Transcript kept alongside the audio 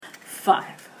5,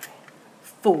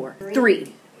 4,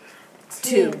 3,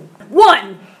 2,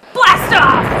 1. Blast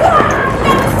off!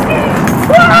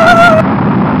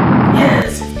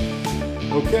 Yes!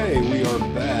 Okay, we are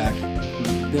back.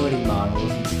 Building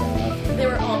models and stuff. They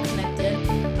were all connected.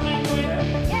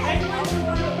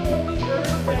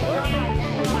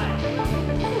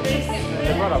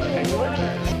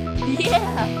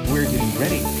 Yeah! We're getting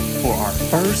ready for our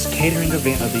first catering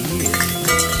event of the year.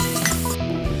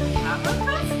 I'm a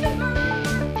customer!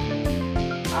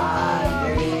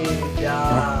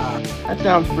 That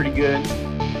sounds pretty good.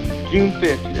 June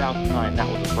 5th, 2009, that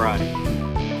was a Friday.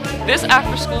 This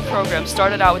after-school program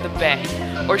started out with a bang,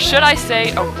 or should I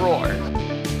say a roar.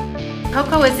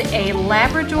 Coco is a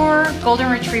Labrador Golden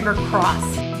Retriever cross.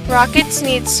 Rockets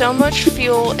need so much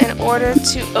fuel in order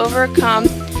to overcome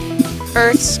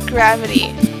Earth's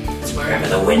gravity. It's wherever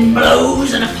the wind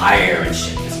blows and a pirate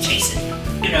ship is chasing you.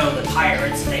 You know, the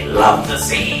pirates, they love the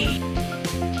sea.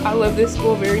 I love this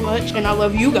school very much, and I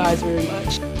love you guys very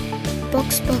much.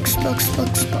 Books.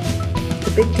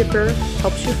 The Big Dipper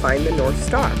helps you find the North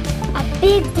Star. A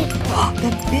Big Dipper.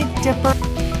 The Big Dipper.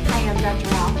 Hi, I'm Dr.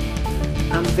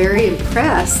 Al. I'm very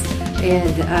impressed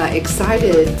and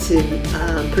excited to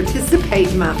participate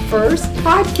in my first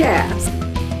podcast.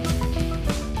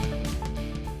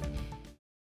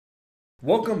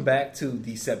 Welcome back to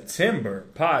the September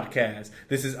podcast.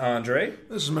 This is Andre.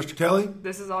 This is Mr. Kelly.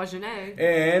 This is Aujanee.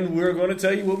 And we're going to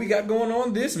tell you what we got going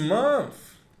on this month.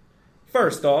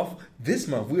 First off, this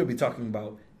month we will be talking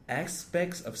about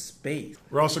aspects of space.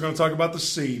 We're also going to talk about the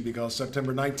sea because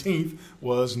September 19th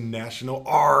was National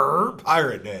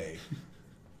Pirate Day.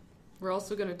 We're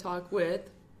also going to talk with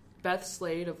Beth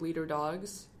Slade of Leader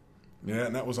Dogs. Yeah,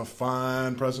 and that was a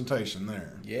fine presentation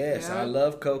there. Yes, Yeah. I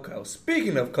love Coco.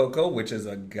 Speaking of Coco, which is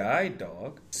a guide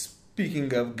dog.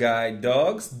 Speaking of guide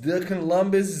dogs, the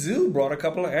Columbus Zoo brought a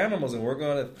couple of animals, and we're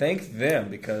going to thank them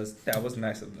because that was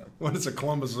nice of them. What does a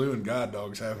Columbus Zoo and guide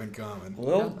dogs have in common?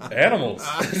 Well, animals.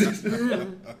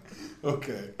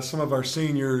 Okay. Some of our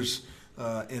seniors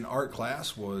in art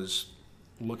class was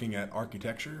looking at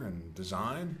architecture and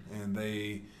design, and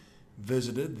they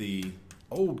visited the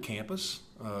old campus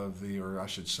of or I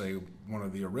should say, one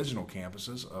of the original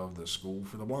campuses of the School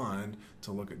for the Blind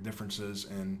to look at differences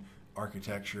in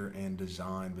architecture and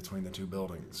design between the two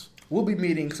buildings. We'll be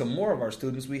meeting some more of our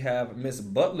students. We have Miss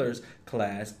Butler's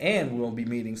class, and we'll be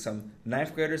meeting some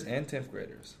 9th graders and 10th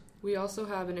graders. We also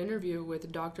have an interview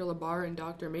with Dr. Labar and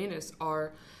Dr. Manus,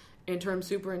 our interim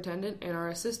superintendent and our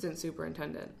assistant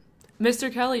superintendent.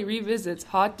 Mr. Kelly revisits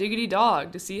Hot Diggity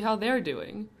Dog to see how they're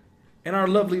doing. And our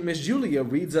lovely Miss Julia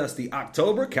reads us the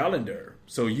October calendar,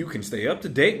 so you can stay up to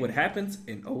date what happens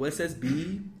in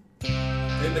OSSB.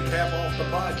 And to cap off the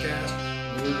podcast,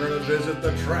 we're going to visit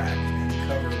the track and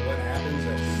cover what happens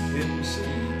at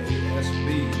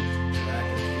NCASB Track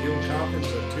and Field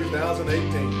Conference of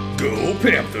 2018. Go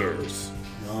Panthers!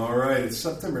 All right, it's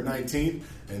September 19th,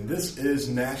 and this is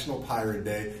National Pirate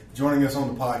Day. Joining us on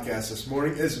the podcast this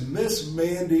morning is Miss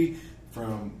Mandy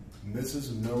from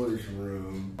Mrs. Miller's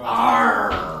room.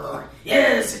 Arr!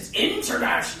 Yes, it's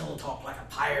International Talk Like a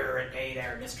Pirate Day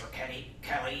there, Mr.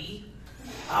 Kelly.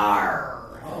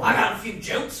 Arr! Oh. I got a few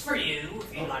jokes for you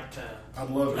if you'd like to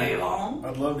play along.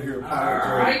 I'd love to hear a pirate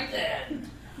joke. All right then.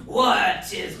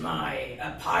 What is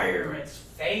a pirate's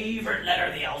favorite letter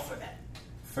of the alphabet?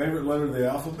 Favorite letter of the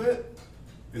alphabet?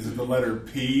 Is it the letter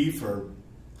P for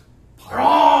pirate?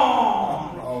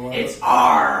 Wrong! Oh, it's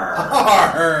R.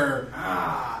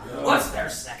 R! What's their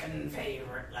second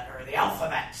favorite letter of the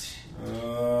alphabet?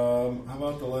 How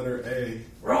about the letter A?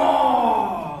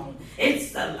 Wrong!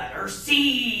 It's the letter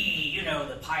C. You know,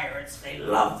 the pirates, they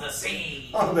love the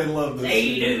sea. Oh, they love the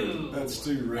sea. They do. That's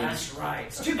too rich. That's right.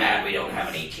 It's too bad we don't have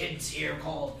any kids here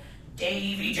called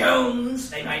Davy Jones.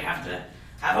 They might have to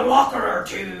have a locker or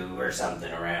two or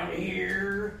something around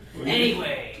here. Well,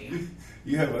 anyway.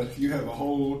 You have a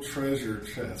whole treasure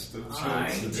chest of jokes.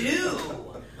 I do.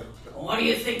 What do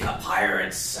you think how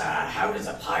does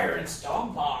a pirate's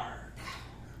dog bark?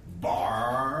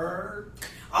 Bark?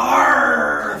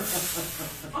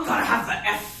 Arf! I'm gonna have the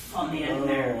F on the end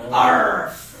there.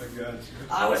 Arf! I got you.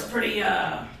 I was pretty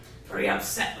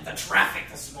upset with the traffic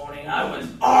this morning. I was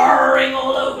R-ing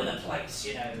all over the place,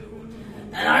 you know.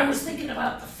 And I was thinking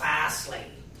about the fast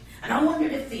lane. And I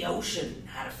wondered if the ocean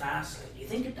had a fast lane. Do you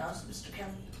think it does, Mr.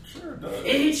 Kelly? Sure does.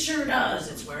 It sure does.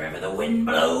 It's wherever the wind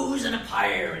blows and a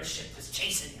pirate ship is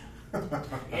chasing you.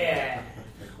 Yeah.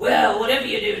 Well, whatever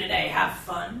you do today, have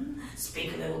fun.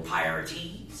 Speak a little pirates.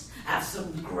 Have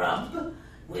some grub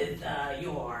with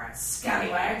your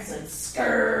scallywags and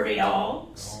scurvy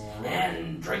dogs. Right.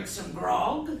 And drink some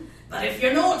grog. But if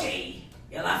you're naughty,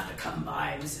 you'll have to come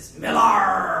by Mrs.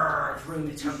 Miller's room.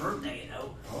 It's her birthday, you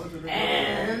know.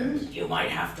 And you might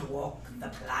have to walk the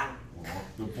plank.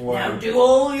 Now do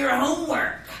all your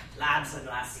homework, lads and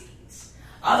lassies.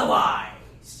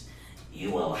 Otherwise,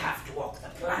 you will have to walk the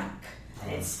plank.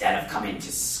 And instead of coming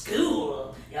to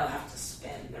school, you'll have to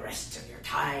spend the rest of your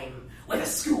time with a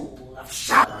school of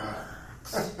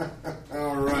sharks.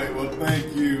 All right, well,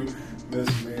 thank you,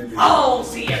 Miss Mandy. I'll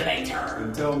see you later.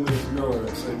 And tell Miss Miller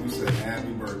that you said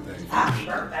happy birthday. Happy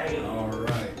birthday. All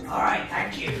right. All right,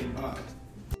 thank you. Bye.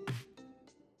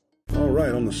 All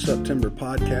right, on the September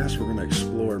podcast, we're going to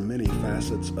explore many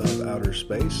facets of outer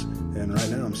space. And right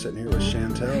now I'm sitting here with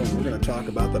Chantel, and we're going to talk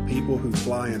about the people who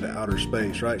fly into outer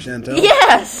space. Right, Chantel?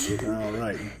 Yes! All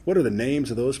right. What are the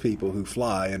names of those people who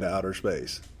fly into outer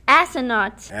space?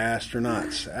 Astronauts.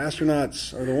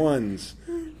 Astronauts are the ones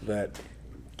that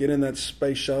get in that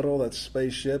space shuttle, that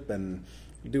spaceship, and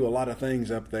do a lot of things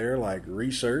up there, like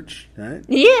research, right?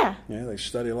 Yeah. Yeah, they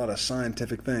study a lot of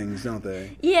scientific things, don't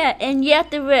they? Yeah, and you have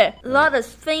to wear a lot of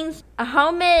things, a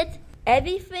helmet,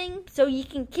 everything, so you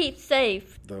can keep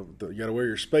safe. You got to wear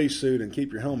your spacesuit and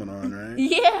keep your helmet on, right?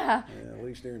 Yeah. At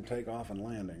least during takeoff and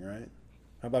landing, right?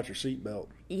 How about your seatbelt?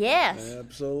 Yes.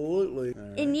 Absolutely.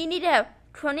 Right. And you need to have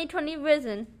 20/20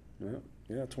 vision.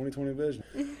 Yeah, 20/20 vision.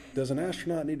 Does an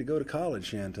astronaut need to go to college,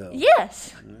 Chantel?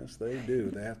 Yes. Yes, they do.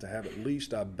 They have to have at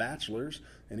least a bachelor's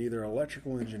in either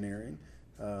electrical engineering,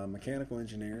 mechanical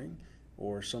engineering,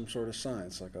 or some sort of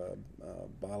science, like a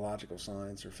biological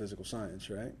science or physical science,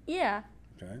 right? Yeah.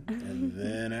 Okay. And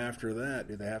then after that,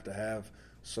 do they have to have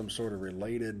some sort of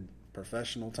related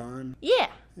professional time? Yeah.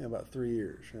 Yeah, about 3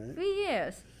 years, right? 3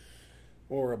 years.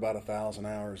 Or about 1,000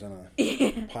 hours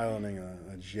in piloting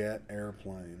a jet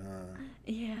airplane.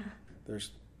 Yeah.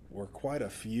 Were quite a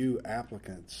few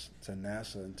applicants to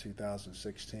NASA in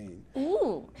 2016.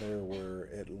 Ooh. There were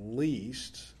at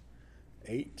least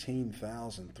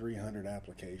 18,300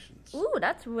 applications. Ooh,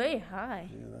 that's way high.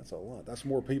 Yeah, that's a lot. That's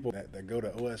more people that go to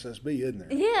OSSB, isn't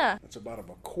there? Yeah. That's about a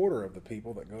quarter of the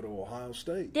people that go to Ohio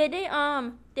State. Did they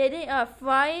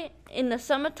fly in the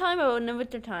summertime or in the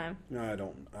wintertime? No, I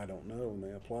don't know. When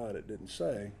they applied, it didn't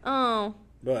say. Oh.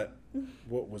 But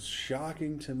what was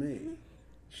shocking to me,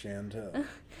 Chantel,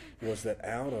 was that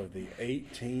out of the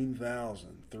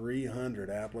 18,300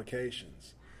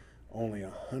 applications, only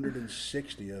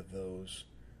 160 of those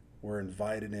were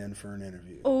invited in for an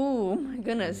interview. Oh, my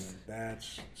goodness.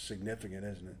 That's significant,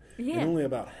 isn't it? Yeah. And only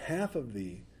about half of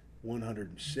the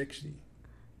 160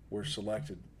 were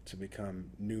selected to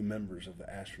become new members of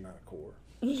the astronaut corps.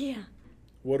 Yeah.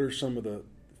 What are some of the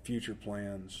future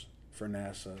plans for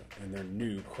NASA and their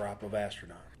new crop of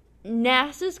astronauts?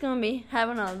 NASA's going to be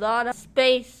having a lot of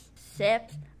space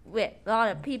ships with a lot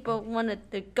of people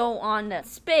wanted to go on the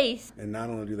space. And not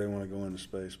only do they want to go into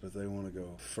space, but they want to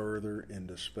go further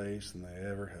into space than they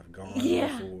ever have gone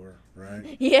before,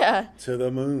 right? Yeah. To the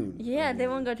moon. Yeah, they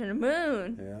want to go to the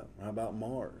moon. Yeah. How about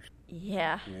Mars?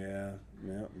 Yeah. Yeah,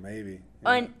 maybe.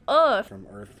 On Earth. From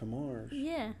Earth to Mars.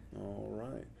 Yeah. All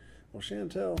right. Well,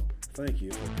 Chantel, thank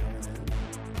you for coming in,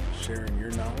 sharing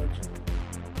your knowledge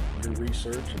and your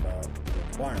research about the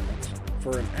requirements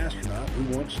for an astronaut who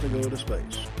wants to go to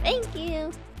space. Thank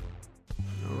you.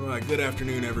 All right, good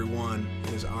afternoon, everyone.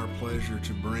 It is our pleasure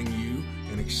to bring you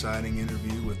an exciting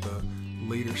interview with the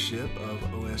leadership of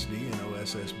OSD and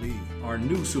OSSB. Our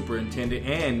new superintendent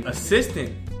and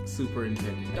assistant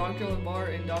superintendent, Dr.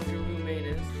 Labar and Dr. Lou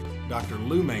Manus. Dr.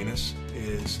 Lou Manus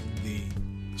is the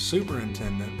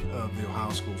superintendent of the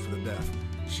Ohio School for the Deaf.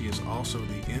 She is also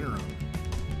the interim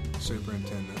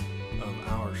superintendent of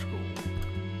our school.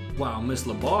 While Miss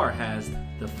Labar has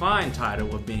the fine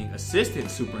title of being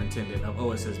assistant superintendent of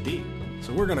OSSB.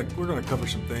 So we're gonna cover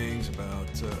some things about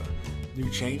new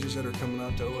changes that are coming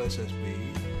up to OSSB,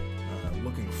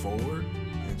 looking forward,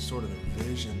 and sort of the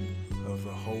vision of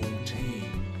the whole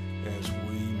team as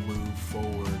we move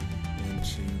forward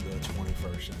into the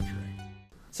 21st century.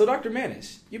 So Dr.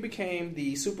 Manus, you became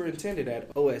the superintendent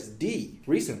at OSD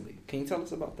recently. Can you tell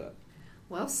us about that?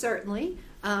 Well, certainly.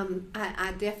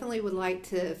 I definitely would like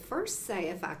to first say,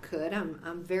 if I could,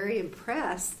 I'm very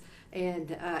impressed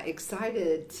and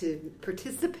excited to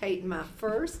participate in my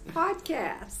first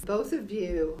podcast. Both of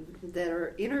you that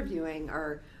are interviewing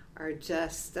are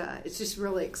just, it's just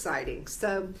really exciting.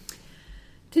 So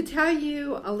to tell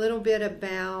you a little bit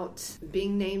about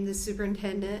being named the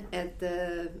superintendent at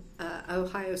the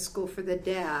Ohio School for the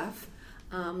Deaf,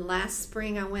 last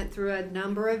spring I went through a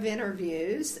number of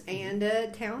interviews and a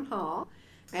town hall.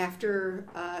 After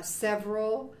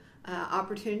several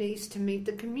opportunities to meet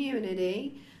the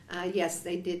community, yes,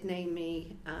 they did name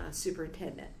me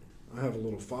superintendent. I have a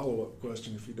little follow-up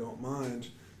question, if you don't mind.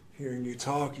 Hearing you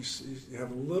talk, you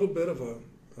have a little bit of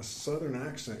a southern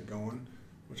accent going,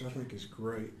 which I think is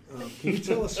great. Can you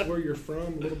tell us where you're from,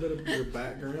 a little bit of your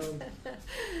background?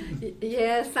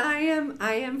 Yes, I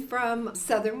am from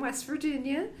southern West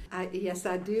Virginia. I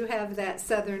do have that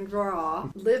southern drawl.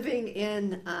 Living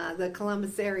in the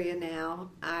Columbus area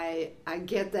now, I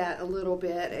get that a little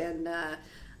bit, and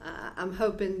I'm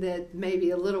hoping that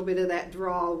maybe a little bit of that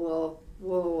drawl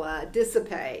will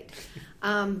dissipate.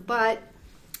 But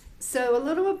so a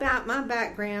little about my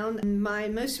background. My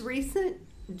most recent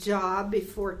job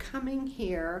before coming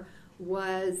here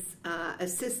was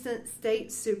assistant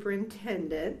state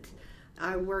superintendent.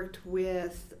 I worked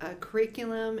with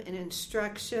curriculum and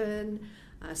instruction,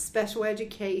 special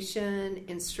education,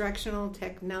 instructional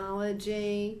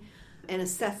technology, and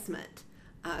assessment.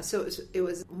 So it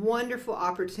was a wonderful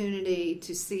opportunity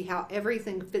to see how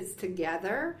everything fits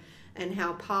together and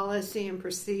how policy and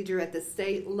procedure at the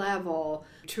state level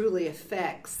truly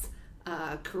affects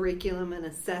curriculum and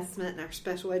assessment and our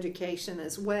special education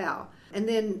as well. And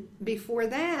then before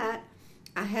that,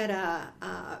 I had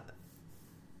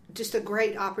just a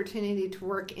great opportunity to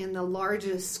work in the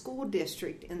largest school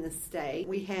district in the state.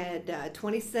 We had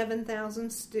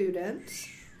 27,000 students,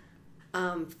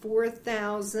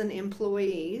 4,000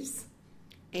 employees,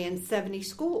 and 70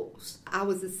 schools. I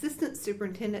was assistant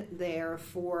superintendent there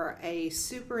for a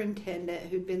superintendent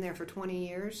who'd been there for 20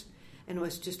 years, and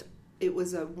it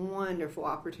was a wonderful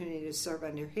opportunity to serve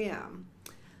under him.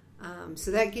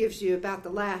 So that gives you about the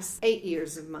last 8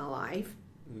 years of my life.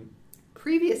 Mm-hmm.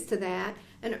 Previous to that,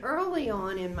 and early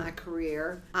on in my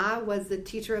career, I was the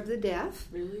teacher of the deaf.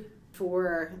 Really?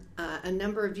 For a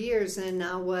number of years, and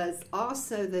I was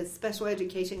also the special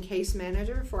education case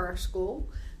manager for our school.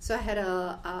 So I had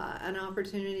an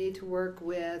opportunity to work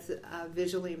with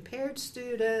visually impaired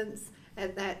students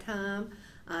at that time,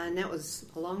 and that was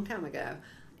a long time ago,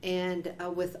 and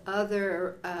with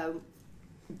other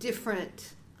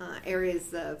different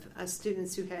areas of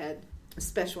students who had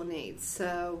special needs.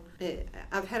 So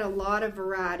I've had a lot of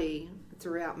variety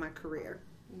throughout my career.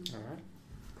 All right.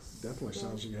 Definitely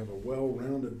sounds like you have a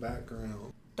well-rounded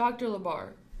background. Dr. Labar,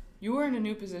 you are in a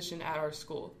new position at our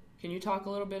school. Can you talk a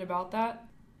little bit about that?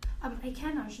 I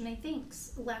can, Aujanee,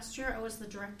 thanks. Last year I was the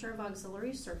Director of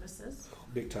Auxiliary Services.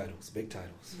 Big titles. Big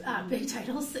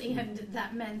titles, and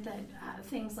that meant that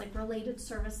things like related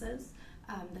services,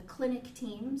 the clinic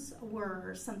teams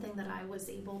were something that I was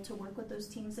able to work with those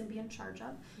teams and be in charge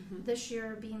of. Mm-hmm. This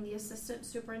year, being the Assistant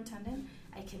Superintendent,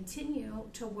 I continue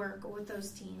to work with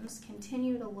those teams,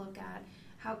 continue to look at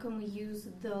how can we use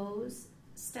those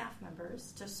staff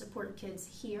members to support kids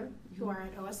here who are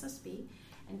at OSSB,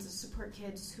 and to support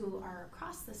kids who are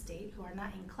across the state who are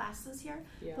not in classes here,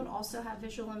 but also have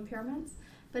visual impairments.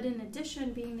 But in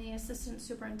addition, being the assistant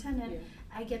superintendent,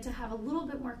 I get to have a little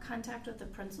bit more contact with the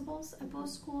principals at both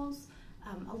schools,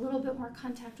 a little bit more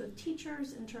contact with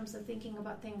teachers in terms of thinking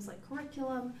about things like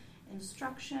curriculum,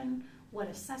 instruction, what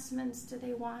assessments do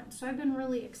they want. So I've been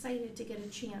really excited to get a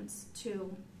chance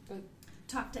to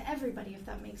talk to everybody, if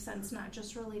that makes sense, not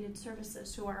just related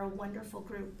services, who are a wonderful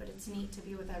group, but it's neat to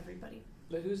be with everybody.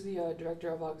 But who's the Director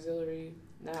of Auxiliary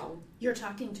now? You're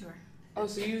talking to her. Oh,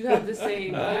 so you have the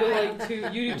same,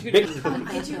 you do two different...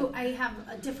 I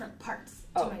have different parts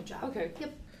to my job. Okay.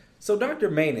 Yep. So Dr.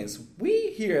 Manus,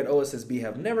 we here at OSSB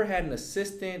have never had an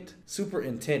assistant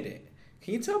superintendent.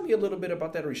 Can you tell me a little bit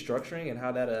about that restructuring and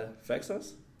how that affects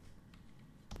us?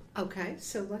 Okay,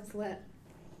 so let's let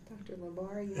Dr.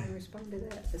 Labar, you want to respond to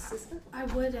that assistant? I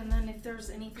would, and then if there's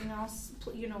anything else,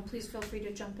 please feel free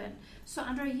to jump in. So,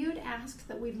 Andre, you had asked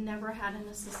that we've never had an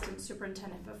assistant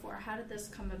superintendent before. How did this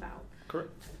come about?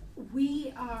 Correct.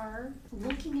 We are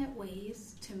looking at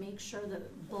ways to make sure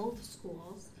that both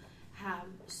schools have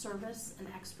service and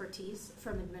expertise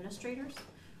from administrators.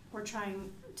 We're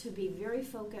trying to be very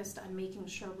focused on making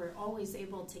sure we're always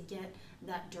able to get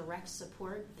that direct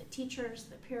support, the teachers,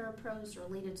 the parapros,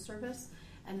 related service,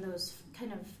 and those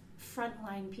kind of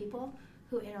frontline people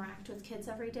who interact with kids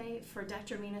every day. For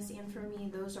Dr. Manus and for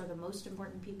me, those are the most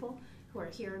important people who are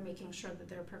here making sure that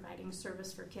they're providing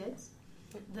service for kids.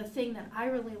 The thing that I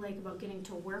really like about getting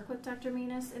to work with Dr.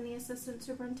 Manus and the assistant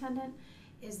superintendent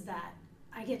is that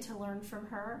I get to learn from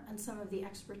her and some of the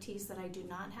expertise that I do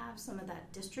not have, some of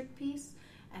that district piece,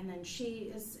 and then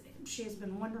she has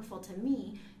been wonderful to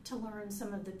me to learn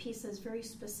some of the pieces very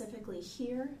specifically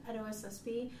here at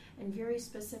OSSB and very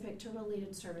specific to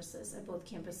related services at both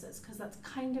campuses, because that's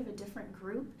kind of a different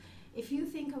group. If you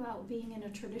think about being in a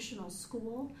traditional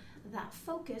school, that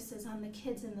focus is on the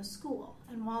kids in the school.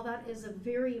 And while that is a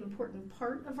very important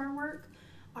part of our work,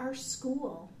 our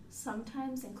school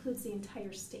sometimes includes the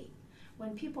entire state.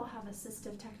 When people have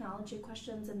assistive technology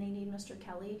questions and they need Mr.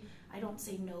 Kelly, I don't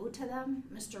say no to them.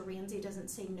 Mr. Ramsey doesn't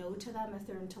say no to them if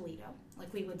they're in Toledo.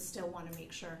 Like, we would still want to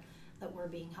make sure that we're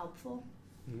being helpful.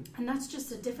 Mm-hmm. And that's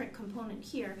just a different component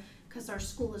here because our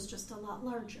school is just a lot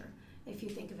larger. If you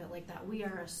think of it like that, we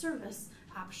are a service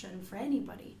option for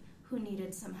anybody who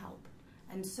needed some help.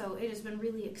 And so it has been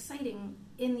really exciting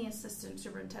in the assistant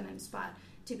superintendent spot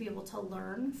to be able to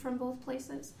learn from both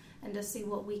places and to see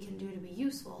what we can do to be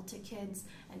useful to kids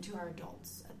and to our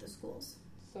adults at the schools.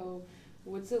 So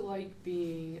what's it like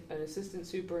being an assistant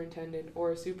superintendent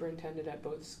or a superintendent at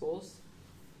both schools?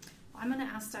 I'm going to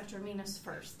ask Dr. Minas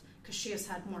first because she has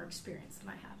had more experience than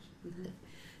I have. Mm-hmm.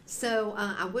 So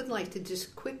I would like to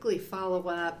just quickly follow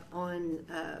up on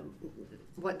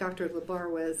what Dr.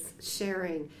 LaBar was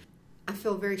sharing. I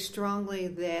feel very strongly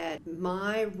that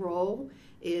my role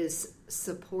is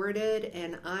supported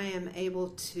and I am able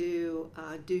to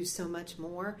do so much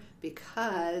more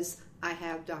because I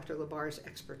have Dr. LaBar's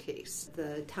expertise.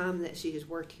 The time that she has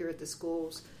worked here at the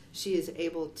schools, she is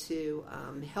able to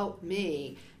help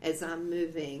me as I'm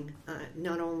moving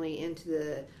not only into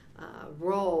the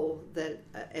role that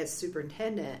as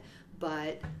superintendent,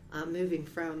 but moving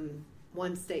from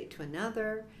one state to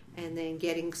another and then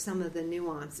getting some of the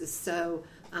nuances. So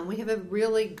we have a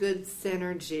really good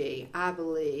synergy, I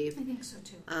believe. I think so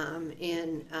too.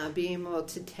 In being able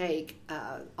to take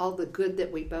all the good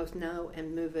that we both know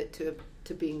and move it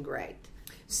to being great.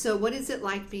 So what is it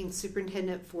like being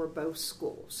superintendent for both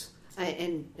schools?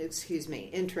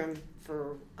 Interim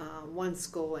for one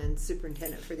school and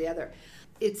superintendent for the other.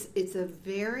 It's a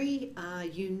very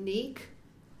unique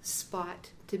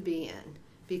spot to be in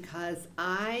because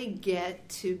I get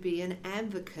to be an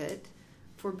advocate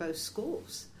for both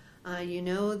schools. You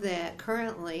know that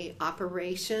currently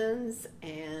operations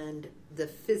and the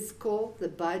fiscal, the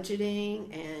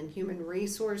budgeting, and human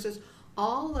resources,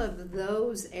 all of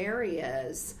those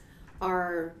areas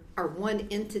are one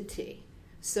entity.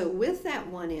 So with that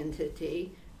one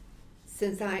entity,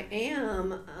 since I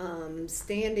am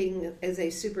standing as a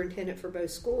superintendent for both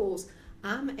schools,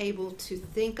 I'm able to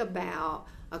think about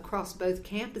across both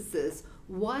campuses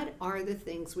what are the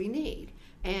things we need.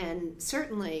 And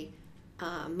certainly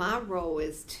my role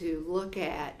is to look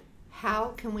at how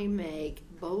can we make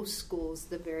both schools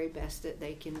the very best that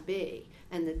they can be.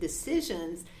 And the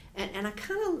decisions, and I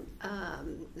kind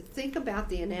of think about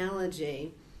the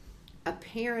analogy, a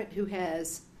parent who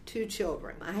has two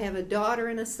children. I have a daughter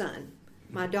and a son.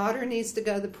 My daughter needs to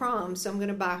go to the prom, so I'm going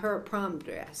to buy her a prom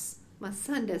dress. My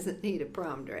son doesn't need a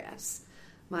prom dress.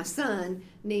 My son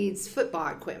needs football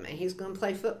equipment. He's going to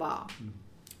play football.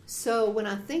 So when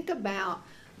I think about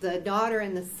the daughter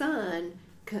and the son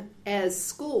as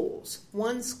schools,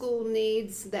 one school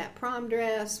needs that prom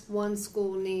dress, one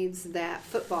school needs that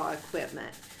football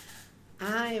equipment.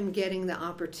 I am getting the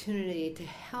opportunity to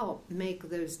help make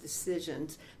those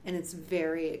decisions, and it's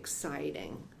very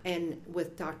exciting. And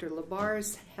with Dr.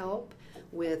 LaBar's help,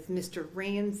 with Mr.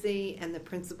 Ramsey and the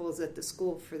principals at the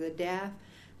School for the Deaf,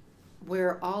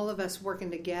 we're all of us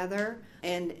working together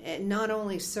and not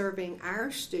only serving our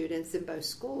students in both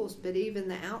schools, but even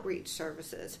the outreach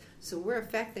services. So we're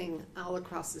affecting all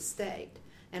across the state.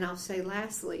 And I'll say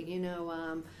lastly,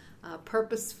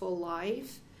 purposeful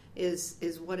life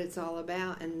is what it's all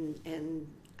about, and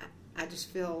I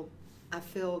just feel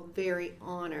very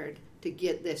honored to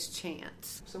get this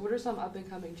chance. So what are some up and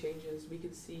coming changes we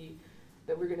could see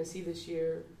that we're going to see this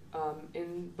year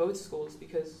in both schools,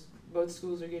 because both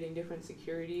schools are getting different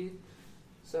security?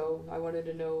 So I wanted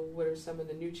to know what are some of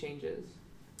the new changes.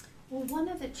 Well, one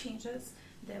of the changes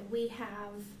that we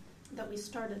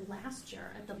started last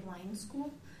year at the blind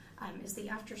school is the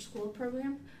after-school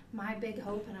program. My big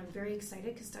hope, and I'm very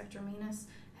excited because Dr. Minas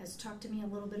has talked to me a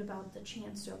little bit about the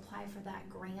chance to apply for that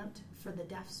grant for the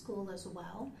deaf school as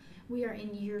well. We are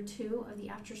in year 2 of the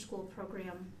after-school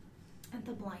program at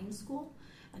the blind school,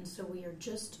 and so we are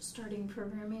just starting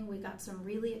programming. We got some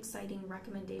really exciting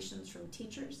recommendations from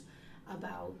teachers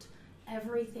about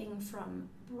everything from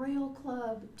Braille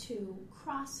Club to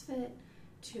CrossFit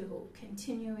to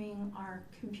continuing our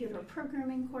computer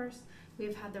programming course.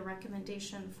 We've had the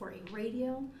recommendation for a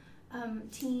radio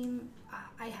team.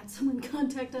 I had someone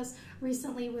contact us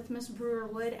recently with Miss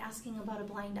Brewer-Wood asking about a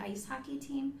blind ice hockey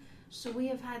team. So we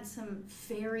have had some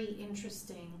very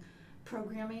interesting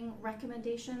programming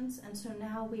recommendations, and so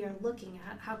now we are looking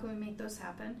at how can we make those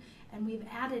happen. And we've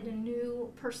added a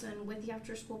new person with the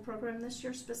after-school program this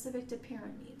year specific to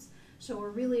parent needs. So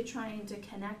we're really trying to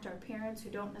connect our parents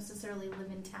who don't necessarily live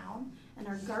in town and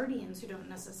our guardians who don't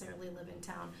necessarily live in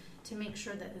town to make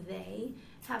sure that they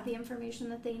have the information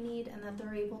that they need and that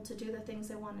they're able to do the things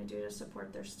they want to do to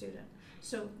support their student.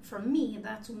 So for me,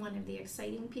 that's one of the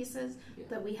exciting pieces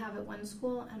that we have at one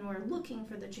school, and we're looking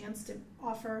for the chance to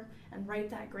offer and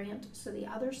write that grant so the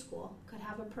other school could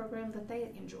have a program that they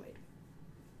enjoyed.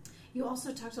 You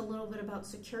also talked a little bit about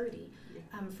security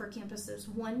for campuses.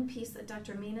 One piece that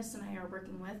Dr. Manus and I are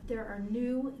working with, there are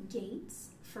new gates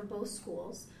for both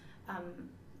schools.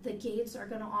 The gates are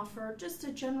going to offer just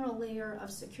a general layer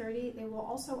of security. They will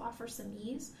also offer some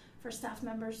ease for staff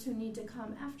members who need to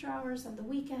come after hours on the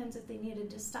weekends if they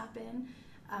needed to stop in.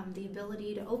 The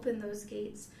ability to open those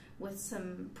gates with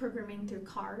some programming through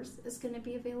cars is going to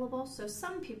be available. So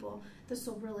some people, this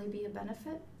will really be a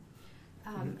benefit.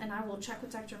 And I will check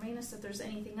with Dr. Manus if there's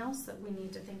anything else that we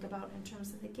need to think about in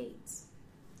terms of the gates.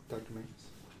 Dr. Manus?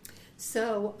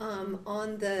 So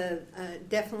on the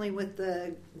definitely with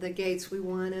the gates, we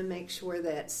want to make sure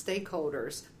that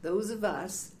stakeholders, those of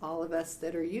us, all of us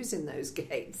that are using those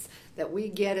gates, that we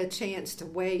get a chance to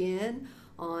weigh in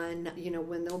on,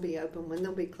 when they'll be open, when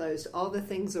they'll be closed, all the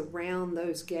things around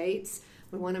those gates.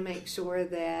 We want to make sure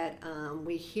that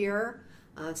we hear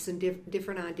some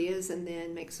different ideas and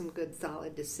then make some good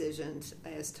solid decisions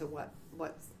as to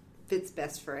what fits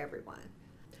best for everyone.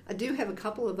 I do have a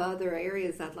couple of other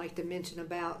areas I'd like to mention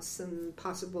about some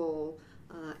possible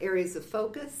areas of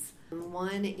focus.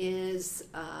 One is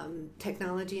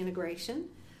technology integration.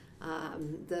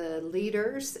 The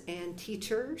leaders and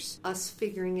teachers, us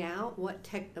figuring out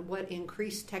what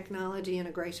increased technology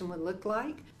integration would look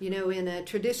like. In a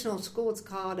traditional school, it's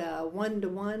called a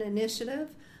one-to-one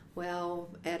initiative. Well,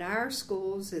 at our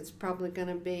schools, it's probably going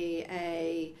to be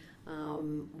a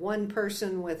one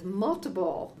person with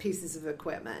multiple pieces of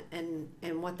equipment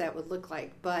and what that would look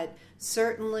like. But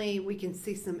certainly we can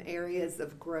see some areas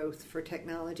of growth for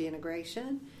technology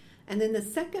integration. And then the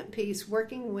second piece,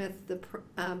 working with the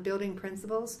building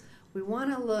principals, we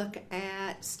want to look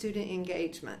at student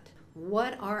engagement.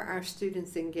 What are our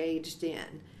students engaged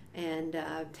in? And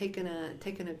taking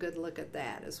a good look at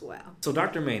that as well. So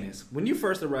Dr. Manus, when you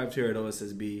first arrived here at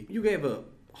OSSB, you gave a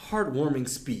heartwarming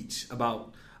speech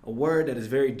about a word that is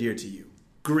very dear to you,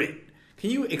 grit. Can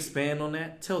you expand on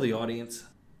that? Tell the audience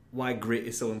why grit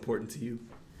is so important to you.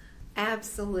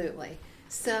 Absolutely.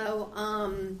 So,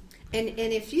 and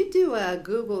if you do a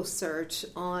Google search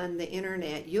on the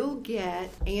internet, you'll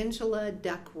get Angela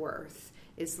Duckworth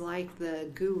is like the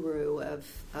guru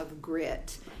of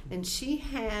grit. And she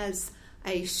has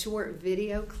a short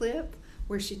video clip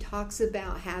where she talks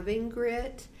about having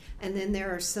grit. And then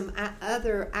there are some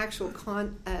other actual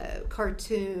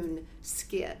cartoon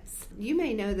skits. You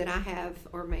may know that I have,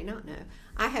 or may not know,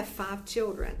 I have 5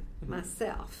 children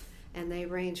myself. And they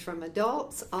range from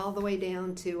adults all the way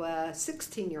down to a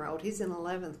 16-year-old. He's in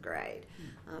 11th grade.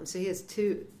 So he has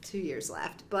two years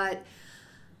left. But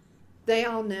they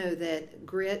all know that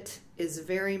grit is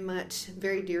very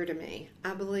dear to me.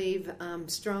 I believe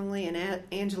strongly, and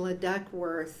Angela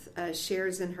Duckworth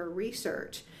shares in her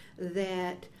research,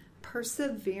 that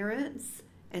perseverance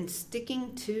and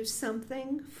sticking to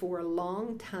something for a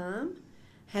long time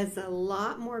has a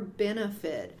lot more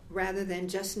benefit rather than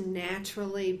just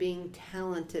naturally being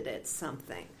talented at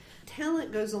something.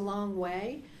 Talent goes a long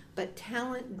way, but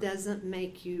talent doesn't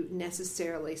make you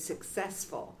necessarily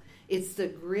successful. It's the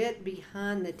grit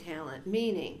behind the talent,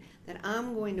 meaning that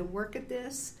I'm going to work at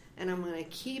this and I'm going to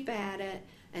keep at it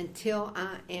until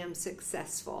I am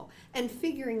successful, and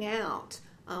figuring out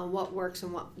what works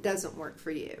and what doesn't work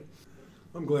for you.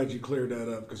 I'm glad you cleared that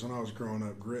up, because when I was growing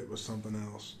up, grit was something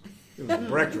else. It was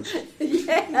breakfast.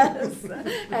 Yes,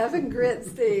 having grit,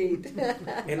 Steve.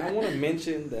 And I want to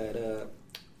mention that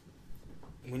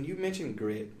when you mentioned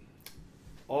grit,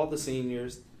 all the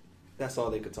seniors, that's all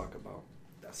they could talk about.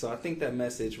 So I think that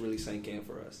message really sank in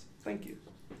for us. Thank you.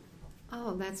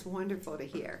 Oh, that's wonderful to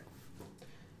hear.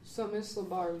 So, Miss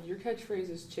LaBarre, your catchphrase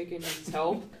is chicken needs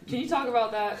help. Can you talk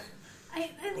about that? I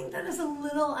think that is a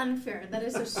little unfair. That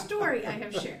is a story I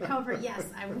have shared. However, yes,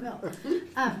 I will.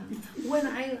 When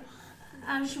a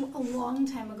long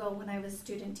time ago, when I was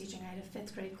student teaching, I had a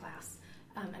 5th grade class,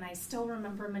 and I still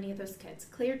remember many of those kids.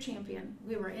 Clear champion,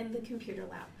 we were in the computer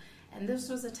lab, and this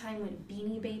was a time when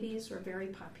Beanie Babies were very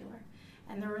popular,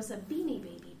 and there was a Beanie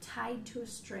Baby tied to a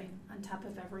string on top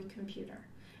of every computer.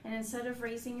 And instead of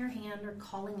raising your hand or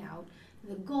calling out,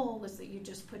 the goal was that you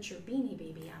just put your Beanie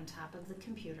Baby on top of the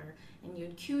computer and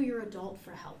you'd cue your adult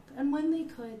for help. And when they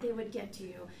could, they would get to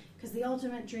you, because the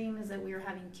ultimate dream is that we were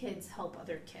having kids help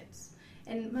other kids.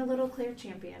 And my little Clear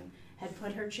champion had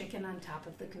put her chicken on top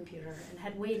of the computer and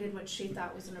had waited what she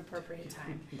thought was an appropriate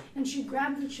time. And she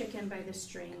grabbed the chicken by the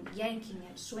string, yanking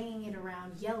it, swinging it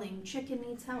around, yelling, "Chicken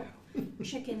needs help.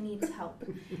 Chicken needs help."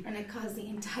 And it caused the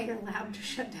entire lab to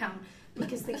shut down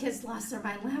because the kids lost their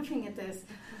mind laughing at this.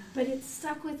 But it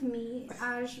stuck with me,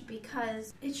 Aj,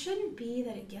 because it shouldn't be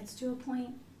that it gets to a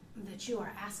point that you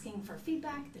are asking for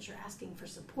feedback, that you're asking for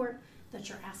support, that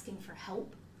you're asking for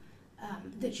help.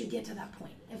 That you get to that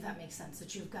point, if that makes sense,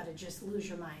 that you've got to just lose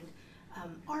your mind.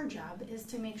 Our job is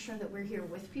to make sure that we're here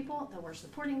with people, that we're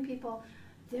supporting people.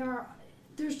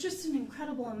 There's just an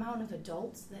incredible amount of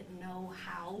adults that know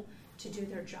how to do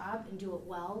their job and do it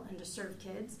well and to serve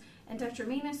kids. And Dr.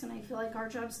 Menas and I feel like our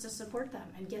job is to support them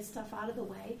and get stuff out of the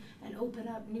way and open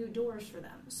up new doors for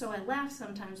them. So I laugh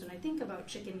sometimes when I think about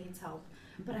Chicken Needs Help,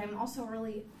 but I'm also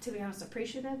really, to be honest,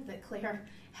 appreciative that Claire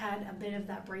had a bit of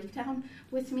that breakdown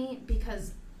with me,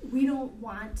 because we don't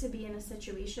want to be in a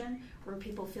situation where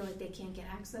people feel like they can't get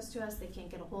access to us, they can't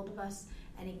get a hold of us,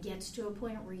 and it gets to a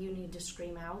point where you need to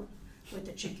scream out with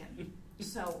the chicken.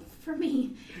 So for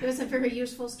me, it was a very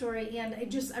useful story, and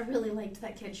I really liked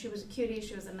that kid. She was a cutie,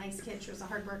 she was a nice kid, she was a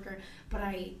hard worker, but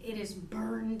it is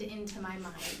burned into my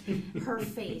mind, her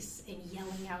face and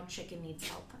yelling out "Chicken needs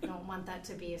help." I don't want that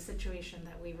to be a situation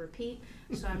that we repeat,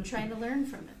 so I'm trying to learn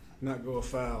from it. Not go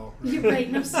afoul. You're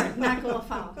right, no sir, not go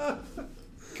afoul.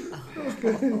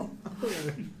 Mr.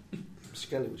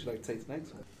 Kelly, would you like to take the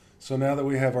next one? So now that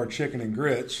we have our chicken and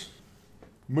grits,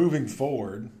 moving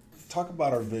forward, talk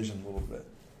about our vision a little bit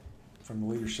from the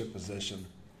leadership position.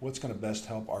 What's going to best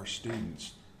help our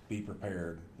students be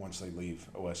prepared once they leave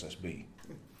OSSB?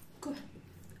 Good.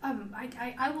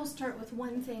 I will start with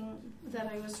one thing that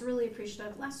I was really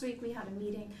appreciative of. Last week we had a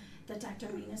meeting that Dr.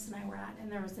 Menas and I were at, and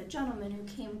there was a gentleman who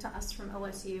came to us from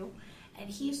OSU, and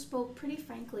he spoke pretty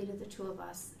frankly to the two of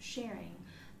us, sharing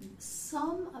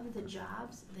some of the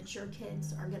jobs that your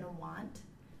kids are going to want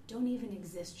don't even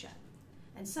exist yet.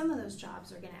 And some of those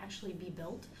jobs are going to actually be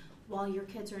built while your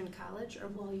kids are in college or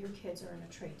while your kids are in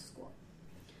a trade school.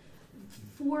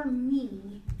 For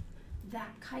me,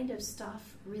 that kind of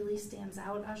stuff really stands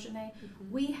out, Aujanee.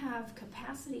 We have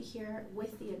capacity here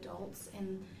with the adults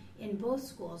in both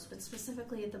schools, but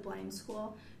specifically at the blind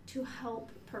school, to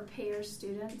help prepare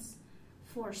students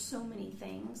for so many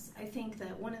things. I think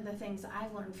that one of the things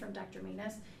I've learned from Dr.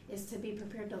 Menas is to be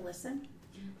prepared to listen,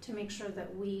 to make sure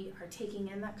that we are taking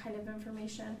in that kind of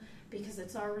information, because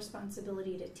it's our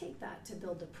responsibility to take that to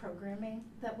build the programming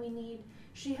that we need.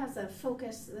 She has a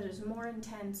focus that is more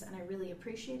intense, and I really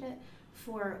appreciate it,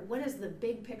 for what does the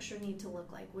big picture need to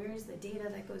look like? Where is the data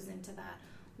that goes into that?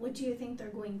 What do you think they're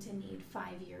going to need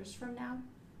 5 years from now?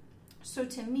 So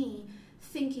to me,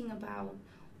 thinking about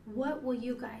what will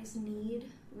you guys need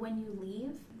when you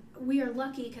leave? We are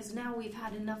lucky because now we've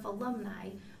had enough alumni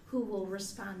who will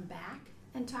respond back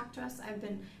and talk to us. I've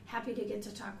been happy to get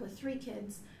to talk with 3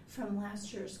 kids from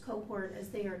last year's cohort as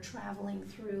they are traveling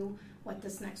through what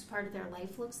this next part of their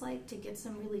life looks like, to get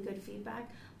some really good feedback.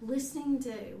 Listening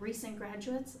to recent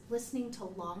graduates, listening to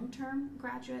long-term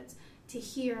graduates, to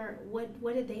hear what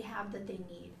did they have that they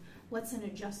need, what's an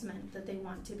adjustment that they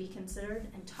want to be considered,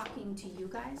 and talking to you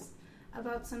guys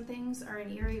about some things are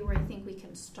an area where I think we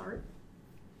can start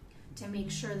to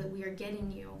make sure that we are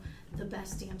getting you the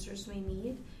best answers we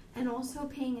need, and also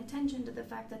paying attention to the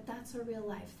fact that that's a real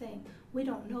life thing. We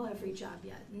don't know every job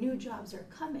yet. New jobs are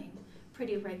coming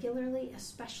pretty regularly,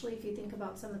 especially if you think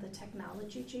about some of the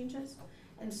technology changes.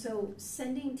 And so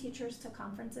sending teachers to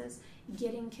conferences,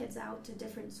 getting kids out to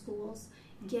different schools,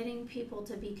 getting people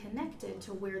to be connected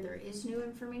to where there is new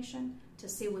information, to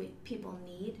see what people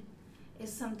need,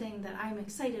 is something that I'm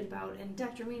excited about. And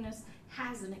Dr. Menas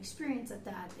has an experience at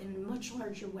that in a much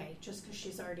larger way, just because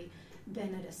she's already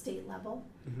been at a state level.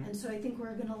 And so I think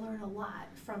we're going to learn a lot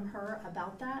from her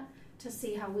about that, to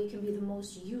see how we can be the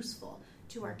most useful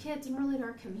to our kids and really to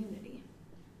our community.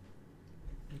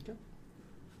 Okay.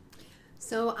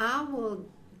 So I will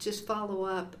just follow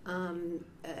up.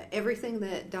 Everything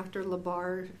that Dr.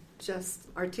 Labar just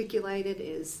articulated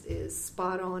is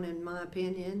spot on in my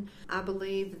opinion. I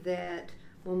believe that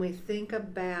when we think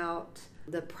about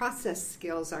the process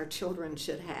skills our children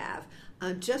should have,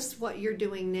 just what you're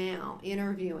doing now,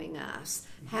 interviewing us,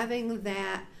 having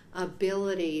that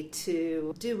ability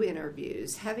to do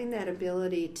interviews, having that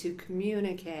ability to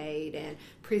communicate and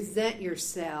present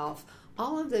yourself,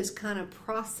 all of those kind of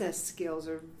process skills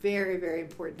are very, very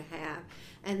important to have.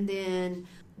 And then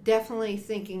definitely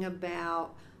thinking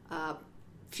about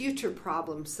future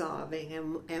problem solving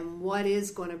and what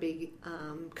is going to be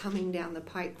coming down the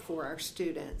pike for our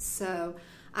students. So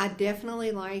I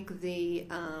definitely like the,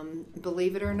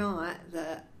 believe it or not,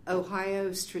 the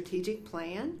Ohio strategic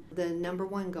plan, the number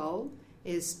one goal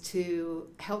is to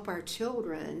help our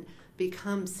children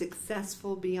become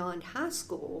successful beyond high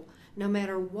school, no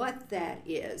matter what that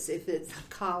is. If it's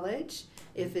college,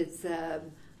 if it's a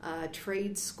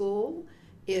trade school,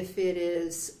 if it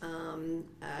is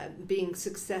being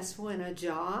successful in a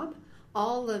job,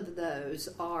 all of those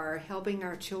are helping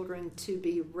our children to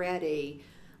be ready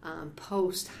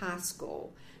post high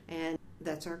school, and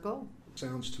that's our goal.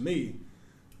 Sounds to me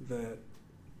that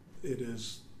it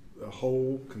is a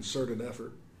whole concerted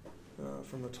effort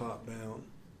from the top down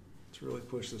to really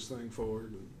push this thing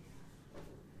forward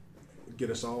and get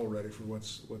us all ready for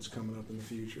what's coming up in the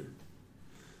future.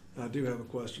 I do have a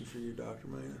question for you, Dr.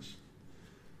 Manus.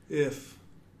 If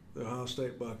the Ohio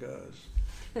State Buckeyes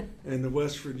and the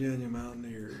West Virginia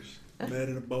Mountaineers met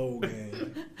in a bowl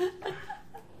game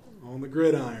on the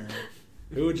gridiron,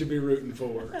 who would you be rooting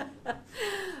for?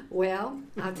 Well,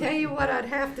 I'll tell you what I'd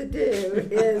have to do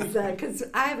is, because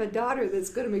I have a daughter that's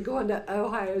going to be going to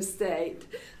Ohio State,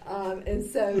 and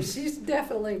so she's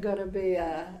definitely going to be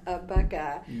a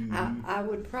Buckeye. Mm-hmm. I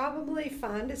would probably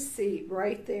find a seat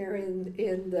right there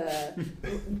in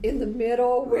the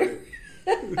middle where.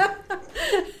 You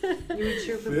would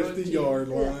cheer for 50-yard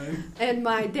line. And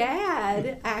my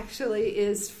dad actually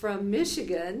is from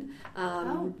Michigan,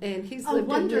 and he's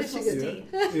lived in Michigan.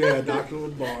 Yeah, Dr.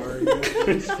 LeBar,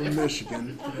 he's from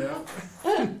Michigan. Yeah.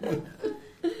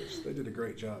 They did a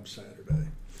great job Saturday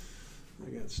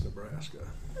against Nebraska.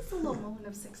 That's a little moment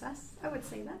of success. I would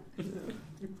say that.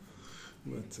 Yeah.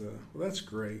 But well, that's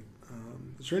great.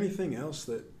 Is there anything else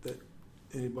that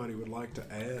anybody would like to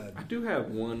add? I do have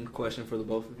one question for the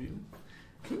both of you.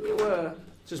 Can you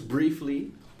just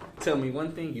briefly tell me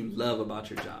one thing you love about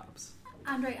your jobs?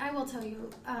 Andre, I will tell you,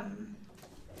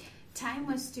 time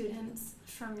with students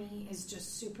for me is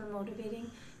just super motivating.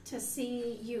 To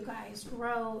see you guys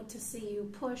grow, to see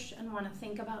you push and want to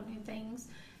think about new things.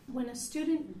 When a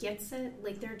student gets it,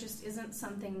 like there just isn't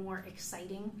something more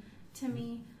exciting to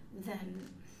me than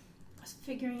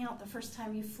figuring out the first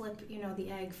time you flip,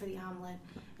 the egg for the omelet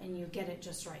and you get it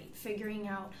just right. Figuring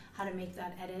out how to make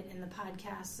that edit in the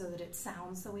podcast so that it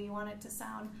sounds the way you want it to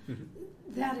sound. Mm-hmm.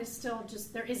 That is still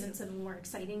just, there isn't something more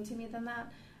exciting to me than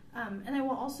that. And I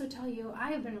will also tell you,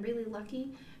 I have been really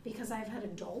lucky because I've had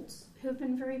adults who have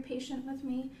been very patient with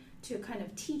me to kind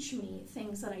of teach me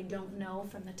things that I don't know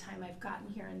from the time I've gotten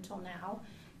here until now,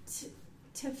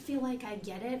 to feel like I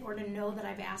get it, or to know that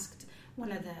I've asked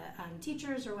one of the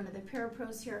teachers or one of the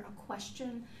parapros here a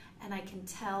question and I can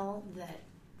tell that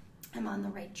I'm on the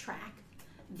right track.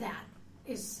 That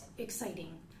is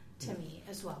exciting to me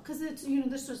as well, because it's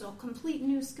this was a complete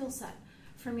new skill set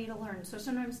for me to learn. So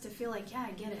sometimes to feel like, yeah,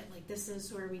 I get it, like this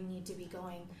is where we need to be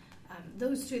going.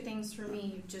 Those two things for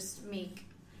me just make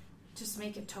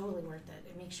it totally worth it.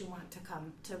 It makes you want to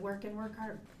come to work and work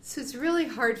hard. So it's really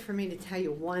hard for me to tell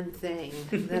you one thing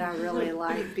that I really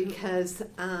like because,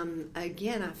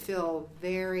 again, I feel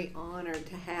very honored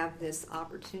to have this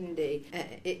opportunity.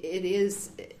 It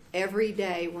is every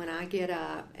day when I get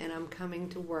up and I'm coming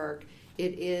to work,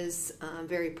 it is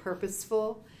very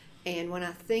purposeful. And when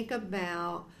I think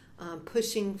about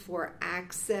pushing for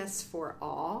access for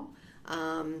all,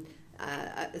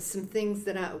 some things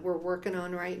that we're working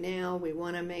on right now, we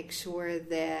want to make sure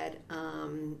that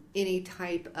any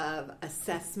type of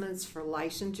assessments for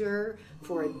licensure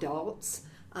for adults,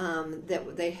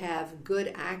 that they have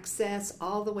good access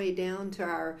all the way down to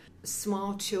our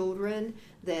small children,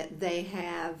 that they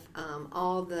have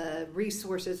all the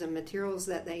resources and materials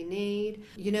that they need.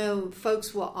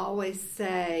 Folks will often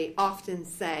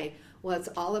say, well, it's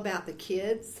all about the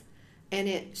kids. And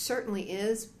it certainly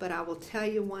is, but I will tell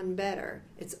you one better.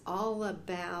 It's all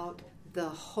about the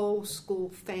whole school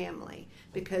family.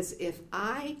 Because if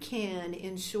I can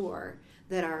ensure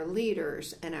that our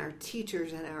leaders and our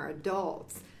teachers and our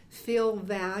adults feel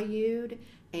valued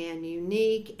and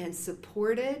unique and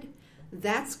supported,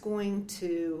 that's going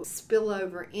to spill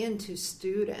over into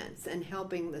students and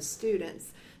helping the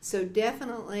students. So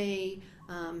definitely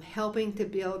helping to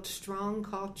build strong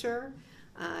culture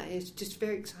is just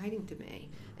very exciting to me.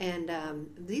 And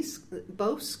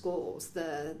both schools,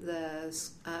 the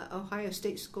Ohio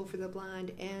State School for the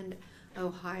Blind and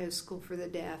Ohio School for the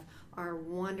Deaf, are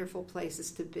wonderful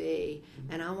places to be.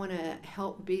 And I want to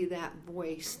help be that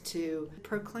voice to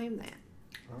proclaim that.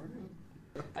 All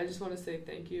right. I just want to say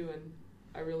thank you, and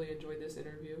I really enjoyed this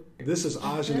interview. This is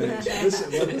Aujanee's.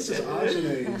 This is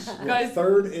Aujanee's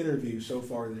third interview so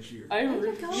far this year.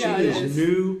 She is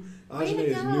new. Aujanee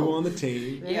is new on the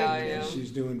team. Yeah, I am.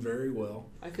 She's doing very well.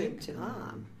 I think. Good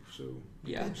job. So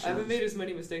yeah, I haven't made as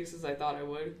many mistakes as I thought I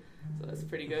would. So that's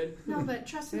pretty good. No, but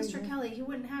trust Mr. Kelly. He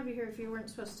wouldn't have you here if you weren't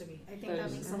supposed to be. I think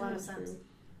that makes a lot of sense.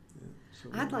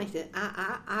 I'd like to.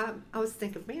 I was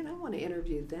thinking, man, I want to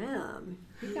interview them.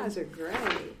 You guys are great.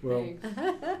 Well,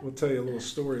 we'll tell you a little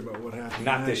story about what happened.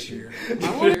 Not this year. I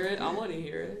want to hear it. I want to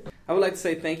hear it. I would like to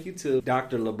say thank you to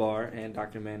Dr. Labar and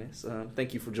Dr. Manis.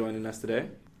 Thank you for joining us today.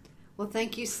 Well,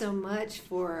 thank you so much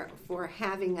for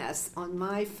having us on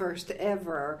my first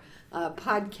ever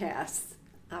podcast.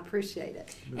 I appreciate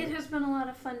it. It has been a lot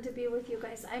of fun to be with you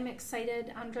guys. I'm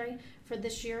excited, Andre, for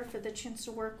this year, for the chance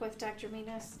to work with Dr.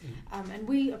 Manis. And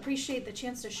we appreciate the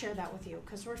chance to share that with you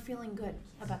because we're feeling good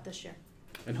about this year.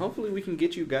 And hopefully we can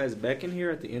get you guys back in here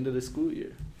at the end of the school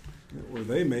year. Or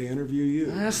they may interview you.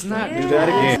 Let's not do that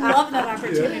again. I love that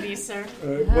opportunity, sir.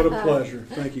 What a pleasure.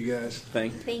 Thank you, guys.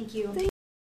 Thank you.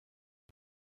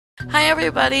 Hi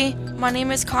everybody, my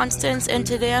name is Constance and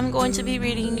today I'm going to be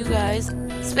reading you guys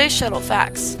Space Shuttle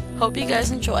Facts. Hope you guys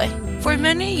enjoy. For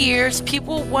many years,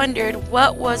 people wondered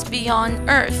what was beyond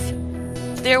Earth.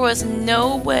 There was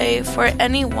no way for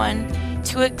anyone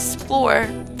to explore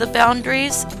the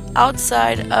boundaries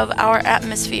outside of our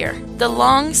atmosphere. The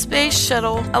long space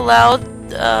shuttle allowed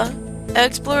the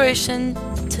exploration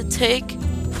to take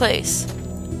place.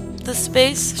 The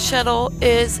space shuttle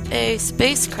is a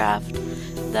spacecraft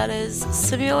that is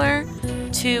similar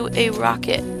to a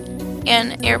rocket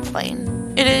and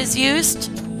airplane. It is used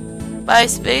by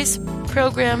space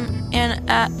program and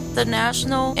at the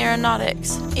National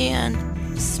Aeronautics and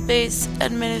Space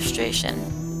Administration,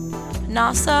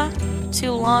 NASA,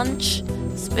 to launch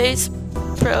space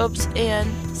probes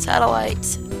and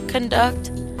satellites,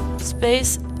 conduct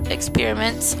space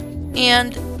experiments,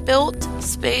 and build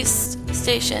space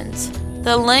stations.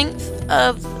 The length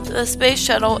of the space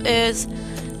shuttle is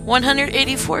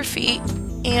 184 feet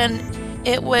and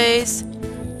it weighs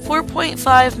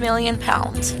 4.5 million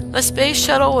pounds. The space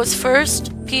shuttle was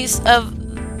first piece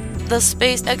of the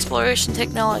space exploration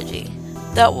technology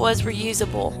that was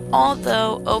reusable.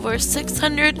 Although over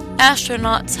 600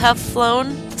 astronauts have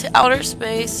flown to outer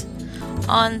space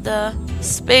on the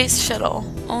space shuttle,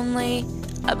 only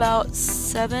about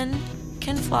 7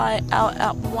 can fly out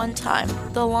at one time.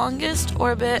 The longest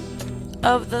orbit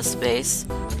of the space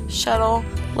shuttle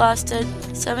lasted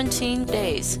 17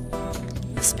 days.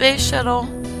 The space shuttle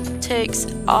takes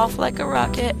off like a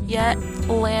rocket, yet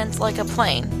lands like a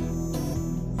plane.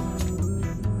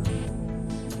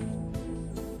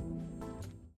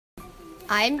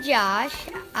 I'm Josh.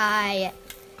 I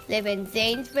live in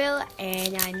Zanesville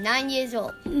and I'm 9 years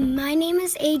old. My name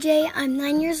is AJ. I'm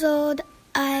 9 years old.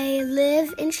 I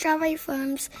live in Strawberry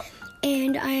Farms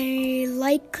and I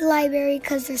like the library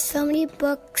because there's so many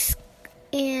books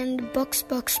and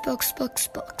books.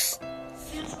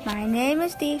 My name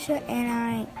is Deisha and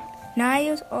I'm 9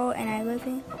 years old and I live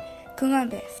in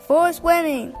Columbus. For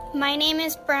swimming. My name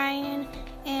is Brian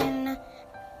and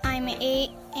I'm 8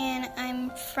 and I'm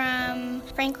from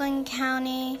Franklin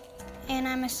County and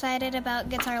I'm excited about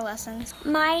guitar lessons.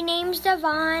 My name's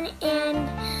Devon and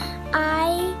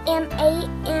I am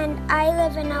 8 and I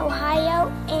live in Ohio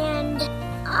and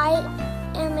I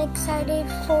am excited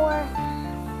for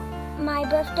my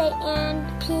birthday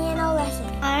and piano lesson.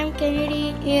 I'm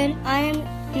Kennedy and I am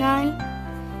 9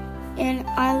 and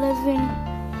I live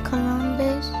in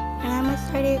Columbus and I'm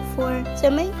excited for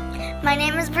swimming. My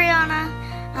name is Brianna.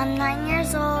 I'm 9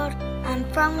 years old. I'm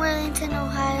from Wellington,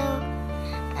 Ohio.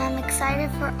 I'm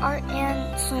excited for art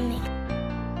and swimming.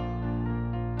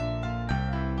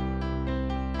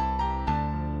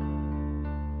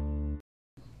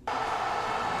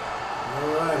 All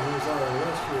right, here's our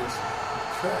illustrious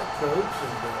track coach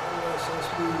of the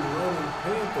OSSB Running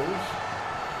Panthers,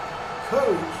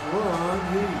 Coach Ron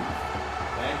Heath.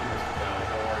 Thank you, Mr. Kelly.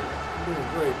 How are you? I'm doing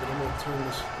great, but I'm going to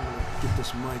get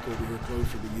this mic over here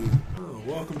closer to you. Oh,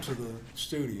 welcome to the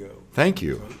studio. Thank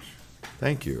you. Coach.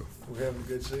 Thank you. We're having a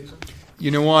good season.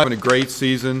 You know what? Having a great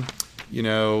season. You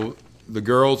know, the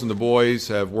girls and the boys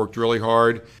have worked really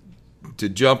hard to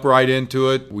jump right into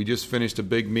it. We just finished a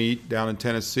big meet down in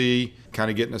Tennessee, kind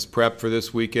of getting us prepped for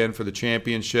this weekend for the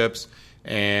championships.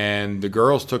 And the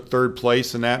girls took third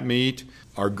place in that meet.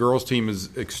 Our girls team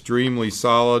is extremely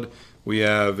solid. We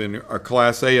have in our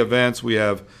Class A events, we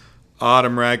have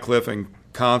Autumn Radcliffe and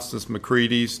Constance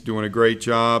McCready's doing a great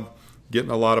job,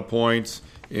 getting a lot of points.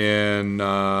 In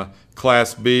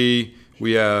Class B,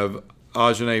 we have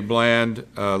Aujanee Bland,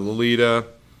 Lolita,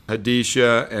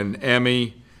 Hadisha, and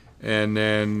Emmy. And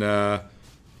then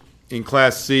in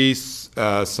Class C,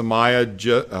 Samaya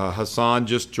Hassan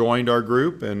just joined our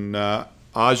group, and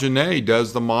Aujanee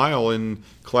does the mile in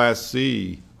Class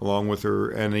C along with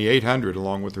her, and the 800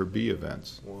 along with her B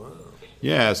events. Wow.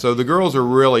 Yeah, so the girls are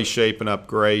really shaping up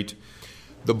great.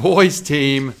 The boys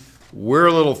team, we're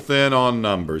a little thin on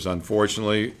numbers,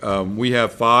 unfortunately. We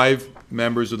have 5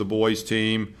 members of the boys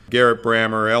team: Garrett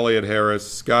Brammer, Elliot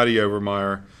Harris, Scotty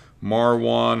Overmeyer,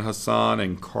 Marwan Hassan,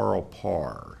 and Carl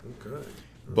Parr. Okay.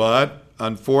 But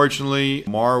unfortunately,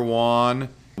 Marwan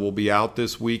will be out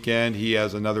this weekend. He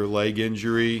has another leg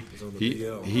injury. He's on the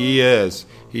DL. He is.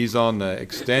 He's on the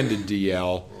extended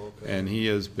DL, and he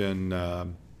has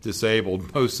been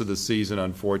disabled most of the season,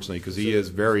 unfortunately, because he is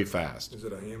very fast. Is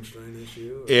it a hamstring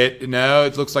issue? No,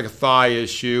 it looks like a thigh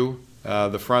issue,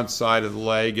 the front side of the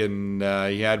leg, and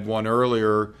he had one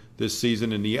earlier this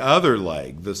season in the other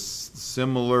leg, the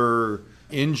similar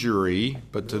injury,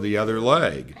 but to the other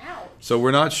leg. So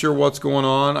we're not sure what's going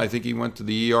on. I think he went to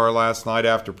the ER last night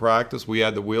after practice. We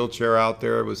had the wheelchair out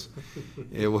there.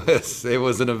 It was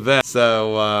an event.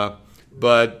 So,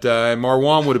 but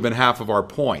Marwan would have been half of our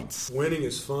points. Winning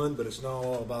is fun, but it's not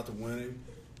all about the winning.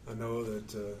 I know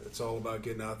that it's all about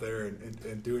getting out there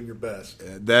and doing your best.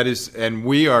 That is, and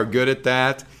we are good at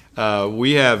that.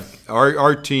 We have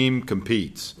our team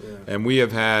competes, and we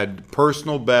have had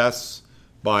personal bests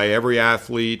by every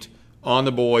athlete on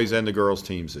the boys and the girls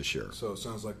teams this year. So it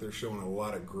sounds like they're showing a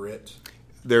lot of grit.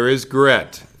 There is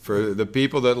grit for the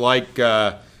people that like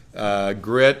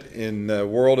grit in the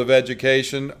world of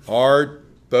education.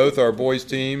 Both our boys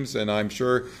teams, and I'm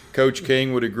sure Coach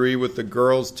King would agree with the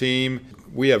girls team.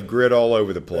 We have grit all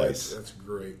over the place. That's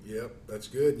great. Yep, that's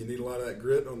good. You need a lot of that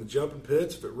grit on the jumping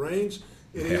pits if it rains.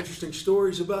 Any interesting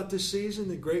stories about this season?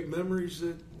 The great memories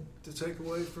to take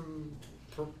away from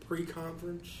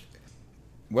pre-conference?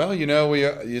 Well,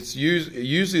 it's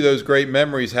usually those great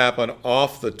memories happen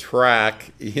off the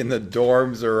track in the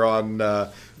dorms or on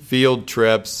field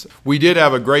trips. We did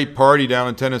have a great party down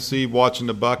in Tennessee watching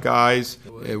the Buckeyes.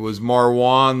 It was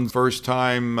Marwan's first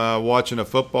time watching a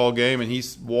football game, and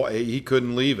he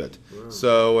couldn't leave it. Wow.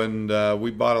 So,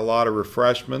 we bought a lot of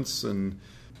refreshments, and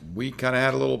we kind of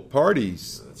had a little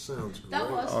parties. That sounds great.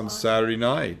 On Saturday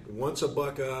night. Once a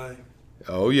Buckeye.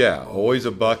 Oh, yeah, always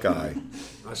a Buckeye.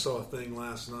 I saw a thing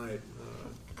last night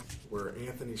where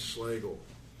Anthony Schlegel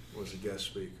was a guest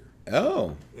speaker.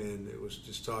 Oh. And it was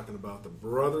just talking about the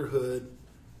brotherhood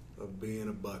of being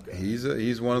a Buckeye.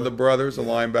 He's one of the brothers, a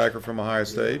linebacker from Ohio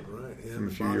State. Right. From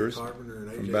a few years. Carpenter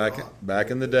and from AJ back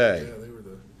in the day. Yeah,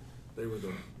 they were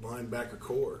the linebacker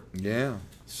core. Yeah.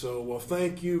 So, well,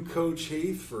 thank you, Coach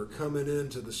Heath, for coming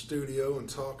into the studio and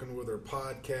talking with our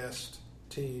podcast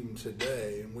team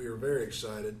today. And we are very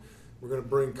excited. We're going to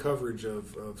bring coverage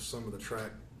of some of the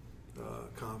track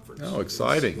conference. Oh,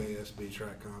 exciting. NCASB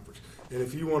track conference. And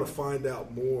if you want to find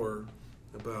out more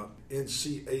about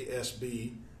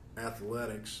NCASB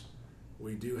athletics,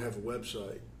 we do have a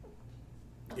website,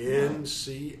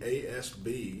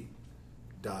 ncasb.org.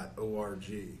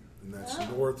 And that's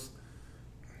North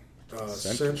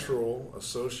Central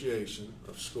Association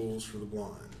of Schools for the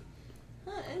Blind.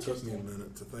 It took me a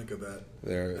minute to think of that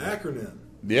acronym.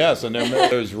 Yes, and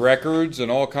there's records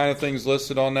and all kind of things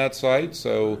listed on that site.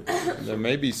 So there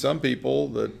may be some people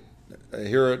that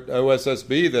here at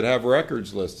OSSB that have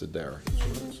records listed there. So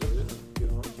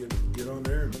get on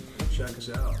there and check us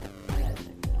out.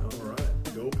 All right,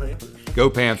 go Panthers. Go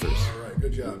Panthers. All right,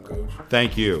 good job, Coach.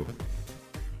 Thank you.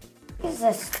 This is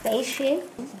a spaceship,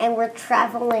 and we're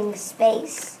traveling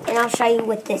space. And I'll show you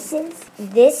what this is.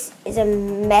 This is a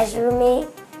measurement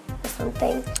or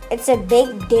something. It's a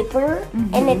Big Dipper,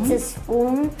 and it's a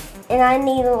spoon, and I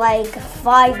need like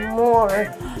 5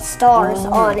 more stars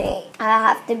on it. I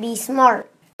have to be smart.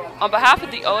 On behalf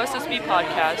of the OSSB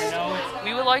podcast,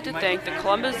 we would like to thank the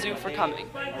Columbus Zoo for coming.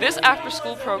 This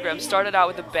after-school program started out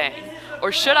with a bang,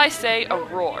 or should I say a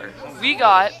roar. We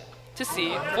got to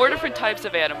see 4 different types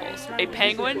of animals: a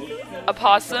penguin, a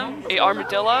possum, a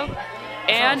armadillo,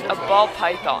 and a ball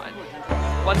python.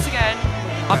 Once again,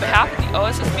 on behalf of the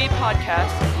OSSB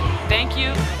podcast, thank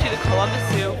you to the Columbus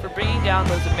Zoo for bringing down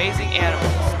those amazing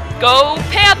animals. Go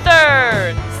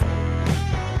Panthers!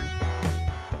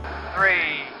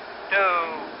 3, 2,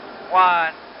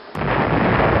 1.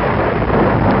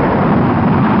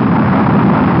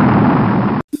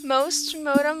 Most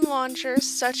modem launchers,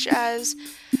 such as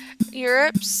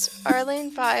Europe's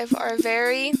Arlane 5, are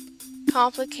very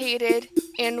complicated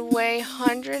and weigh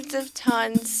hundreds of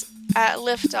tons at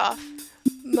liftoff.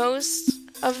 Most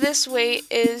of this weight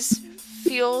is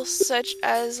fuel such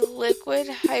as liquid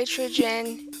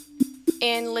hydrogen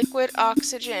and liquid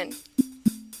oxygen.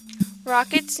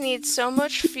 Rockets need so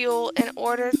much fuel in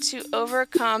order to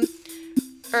overcome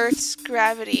Earth's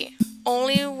gravity.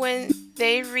 Only when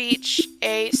they reach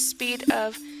a speed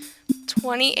of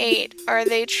 28. Are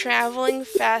they traveling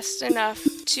fast enough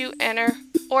to enter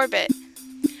orbit?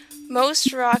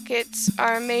 Most rockets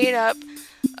are made up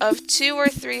of 2 or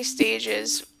 3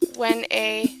 stages. When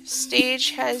a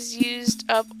stage has used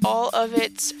up all of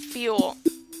its fuel,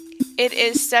 it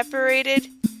is separated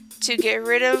to get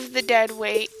rid of the dead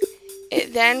weight.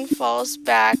 It then falls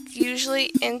back,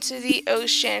 usually into the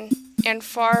ocean and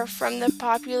far from the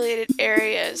populated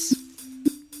areas,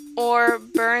 or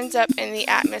burns up in the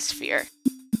atmosphere.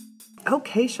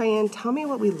 Okay, Cheyenne, tell me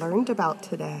what we learned about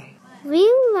today. We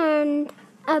learned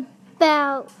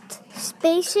about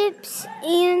spaceships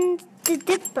and the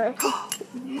Dipper.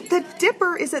 The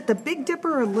Dipper, is it the Big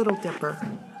Dipper or Little Dipper?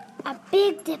 A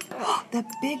Big Dipper. The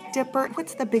Big Dipper.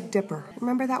 What's the Big Dipper?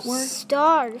 Remember that word?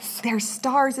 Stars. They're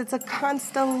stars. It's a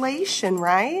constellation,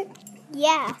 right?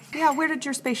 Yeah. Yeah, where did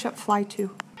your spaceship fly to?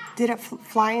 Did it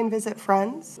fly and visit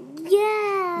friends?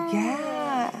 Yeah.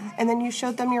 Yeah. And then you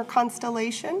showed them your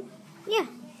constellation? Yeah.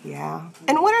 Yeah.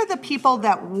 And what are the people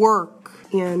that work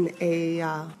in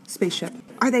a spaceship?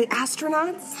 Are they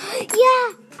astronauts?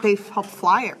 Yeah. They help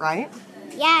fly it, right?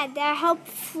 Yeah, they help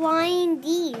flying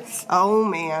these. Oh,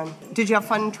 man. Did you have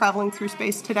fun traveling through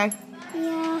space today?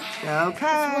 Yeah.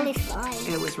 Okay. It was really fun.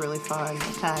 It was really fun.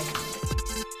 Okay.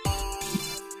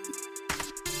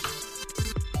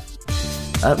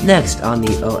 Up next on the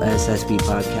OSSB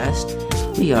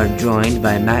podcast, we are joined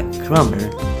by Matt Cromer,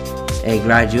 a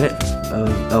graduate of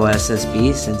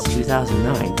OSSB since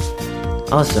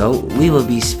 2009. Also, we will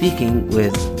be speaking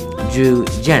with Drew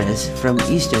Jennis from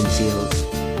Eastern Seals.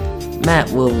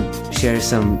 Matt will share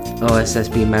some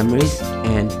OSSB memories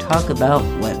and talk about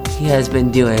what he has been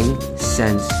doing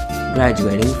since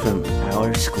graduating from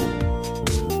our school.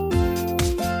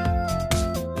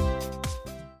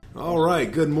 All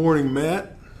right. Good morning, Matt.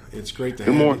 It's great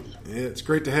to It's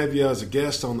great to have you as a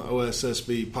guest on the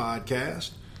OSSB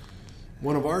podcast.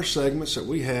 One of our segments that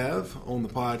we have on the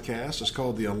podcast is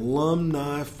called the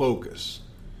Alumni Focus,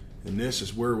 and this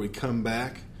is where we come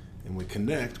back and we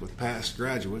connect with past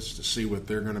graduates to see what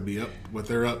they're going to be what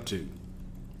they're up to.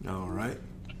 All right.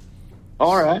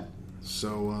 All right.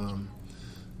 So,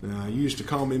 now you used to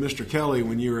call me Mr. Kelly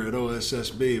when you were at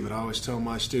OSSB, but I always tell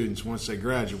my students once they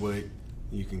graduate,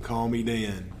 you can call me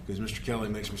Dan, because Mr. Kelly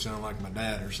makes me sound like my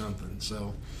dad or something.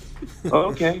 So.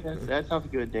 Okay, that sounds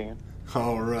good, Dan.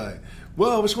 All right.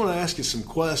 Well, I just want to ask you some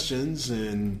questions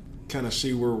and kind of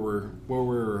see where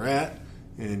we're at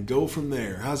and go from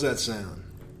there. How's that sound?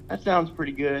 That sounds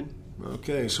pretty good.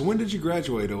 Okay, so when did you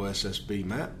graduate OSSB,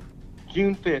 Matt?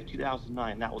 June 5th,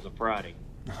 2009. That was a Friday.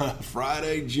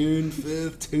 Friday, June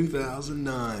 5th,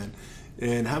 2009.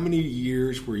 And how many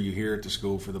years were you here at the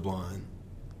School for the Blind?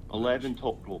 11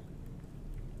 total.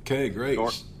 Okay, great.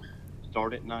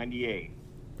 Started in 98.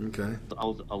 Okay. I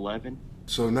was 11.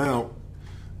 So now,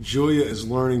 Julia is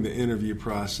learning the interview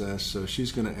process, so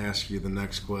she's going to ask you the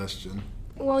next question.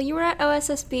 While you were at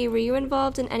OSSB, were you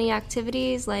involved in any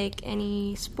activities, like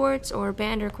any sports or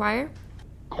band or choir?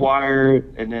 Choir,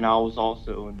 and then I was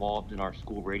also involved in our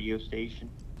school radio station.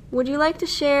 Would you like to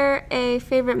share a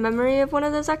favorite memory of one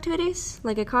of those activities,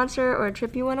 like a concert or a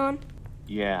trip you went on?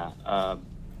 Yeah.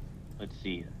 Let's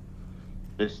see.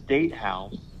 The State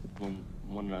House,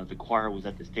 when the choir was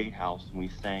at the State House, and we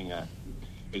sang a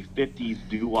 50s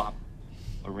doo-wop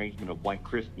arrangement of White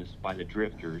Christmas by the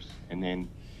Drifters, and then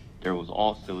there was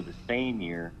also the same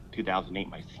year, 2008,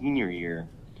 my senior year,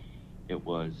 it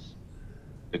was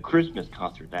the Christmas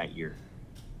concert that year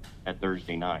at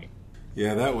Thursday night.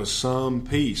 Yeah, that was some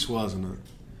piece, wasn't it?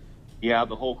 Yeah,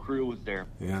 the whole crew was there.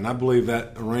 Yeah, and I believe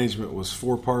that arrangement was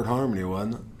 4-part harmony,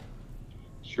 wasn't it?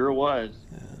 Sure was.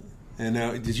 Yeah. And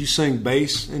now, did you sing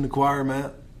bass in the choir,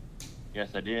 Matt? Yes,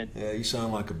 I did. Yeah, you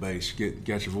sound like a bass. You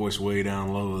got your voice way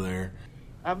down low there.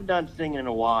 I haven't done singing in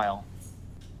a while.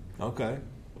 Okay.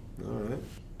 All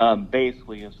right.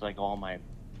 Basically, it's like all my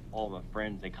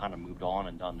friends, they kind of moved on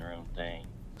and done their own thing.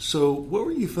 So what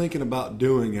were you thinking about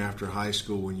doing after high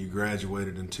school when you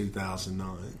graduated in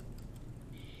 2009?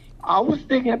 I was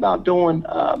thinking about doing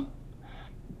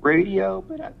radio,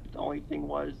 but the only thing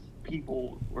was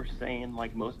people were saying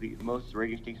like most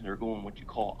radio stations are going what you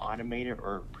call automated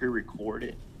or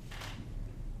pre-recorded.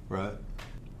 Right.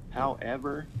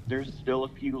 However, there's still a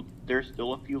few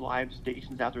live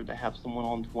stations out there that have someone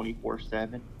on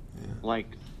 24/7, like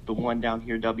the one down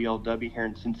here, WLW here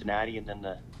in Cincinnati, and then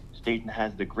the station that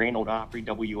has the Grand Ole Opry,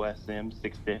 WSM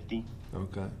 650.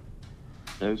 Okay.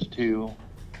 Those two,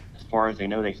 as far as I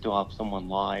know, they still have someone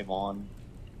live on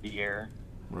the air,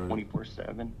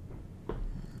 24/7.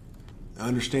 I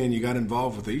understand you got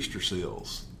involved with the Easter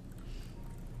Seals.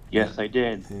 Yes, I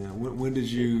did. Yeah. When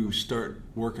did you start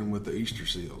working with the Easter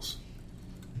Seals?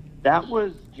 That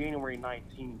was January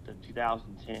 19th of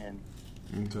 2010.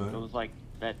 Okay. It was like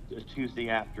that Tuesday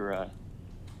after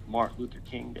Martin Luther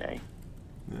King Day.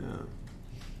 Yeah.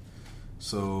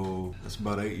 So that's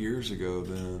about 8 years ago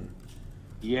then.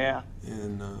 Yeah.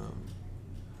 And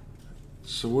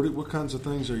so what kinds of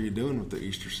things are you doing with the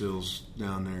Easter Seals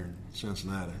down there in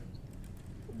Cincinnati?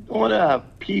 Doing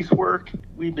piecework.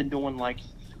 We've been doing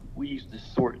we used to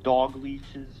sort dog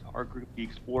leashes, our group, the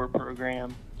Explorer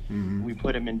program. Mm-hmm. We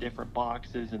put them in different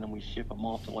boxes and then we ship them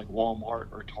off to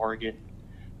Walmart or Target.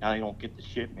 Now they don't get the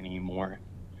shipment anymore.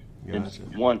 Gotcha.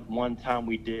 And one time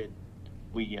we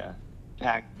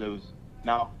packed those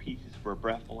mouthpieces for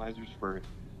breathalyzers for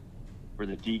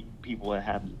the people that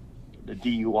have the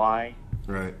DUI,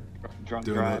 right? Drunk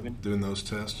driving. Doing those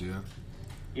tests, yeah.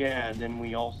 Yeah, and then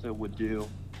we also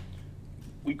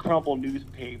we crumple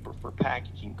newspaper for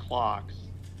packaging clocks.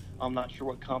 I'm not sure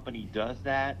what company does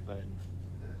that, but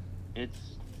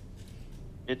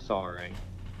it's all right.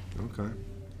 Okay.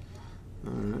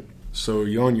 All right. So are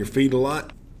you on your feet a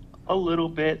lot? A little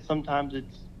bit. Sometimes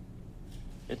it's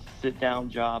a sit-down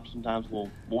job. Sometimes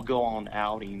we'll go on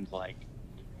outings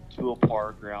to a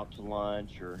park or out to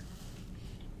lunch or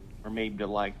maybe to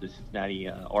the Cincinnati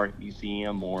Art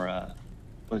Museum or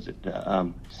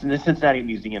the Cincinnati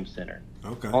Museum Center.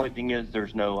 Okay. The only thing is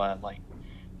there's no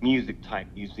music type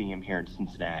museum here in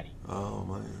Cincinnati. Oh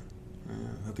man,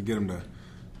 yeah. Have to get them to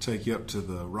take you up to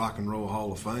the Rock and Roll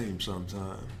Hall of Fame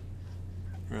sometime.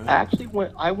 Right? Actually,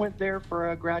 I went there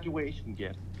for a graduation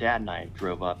gift. Dad and I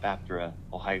drove up after a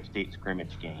Ohio State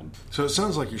scrimmage game. So it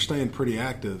sounds like you're staying pretty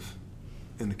active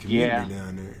in the community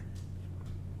down there.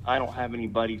 I don't have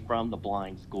anybody from the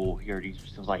blind school here at Easter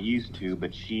Seals. I used to,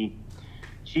 but she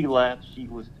left. She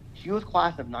was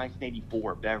class of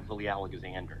 1984, Beverly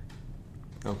Alexander.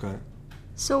 Okay.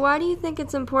 So why do you think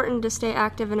it's important to stay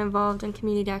active and involved in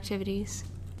community activities?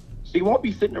 So you won't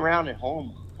be sitting around at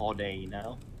home all day,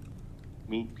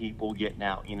 meet people, getting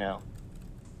out, Yeah.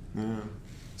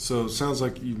 So it sounds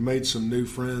like you've made some new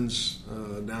friends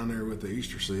down there with the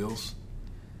Easter Seals.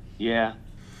 Yeah.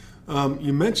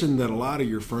 You mentioned that a lot of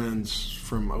your friends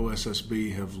from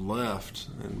OSSB have left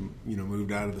and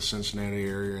moved out of the Cincinnati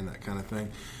area and that kind of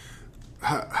thing.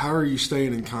 How are you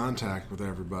staying in contact with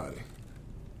everybody?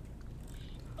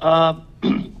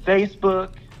 Facebook,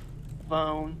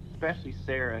 phone, especially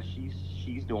Sarah.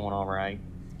 She's doing all right.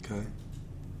 Okay.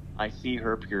 I see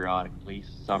her periodically,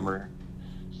 summer,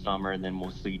 and then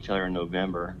we'll see each other in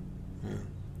November. Yeah.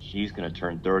 She's going to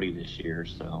turn 30 this year,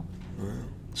 so. Yeah.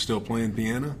 Still playing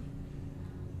piano?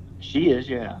 She is,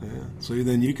 yeah. Yeah. So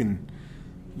then you can,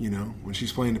 when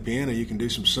she's playing the piano, you can do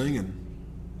some singing,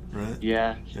 right?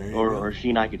 Yeah. Or she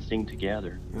and I could sing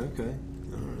together. Okay.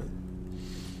 All right.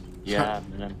 Yeah.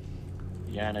 And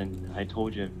then I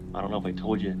told you, I don't know if I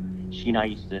told you, she and I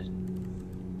used to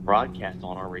broadcast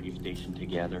on our radio station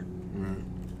together. Right.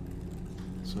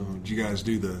 So did you guys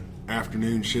do the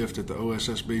afternoon shift at the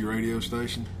OSSB radio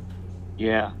station?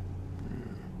 Yeah.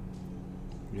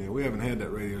 Yeah, we haven't had that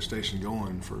radio station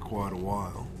going for quite a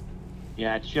while.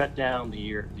 Yeah, it shut down the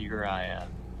year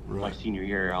my senior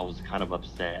year. I was kind of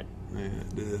upset. Yeah,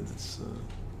 it did.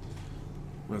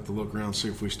 We'll have to look around and see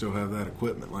if we still have that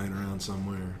equipment laying around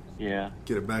somewhere. Yeah.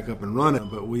 Get it back up and running.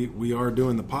 But we are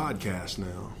doing the podcast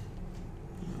now.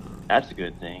 That's a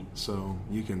good thing. So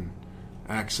you can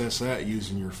access that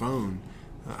using your phone.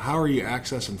 How are you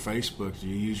accessing Facebook? Do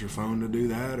you use your phone to do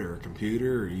that, or a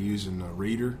computer, or are you using a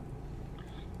reader?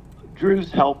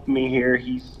 Drew's helped me here.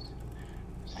 He's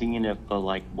seeing if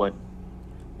what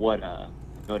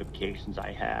notifications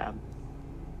I have.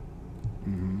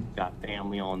 Mm-hmm. Got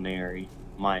family on there,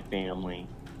 my family,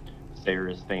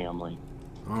 Sarah's family.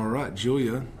 All right,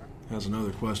 Julia has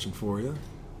another question for you.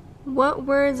 What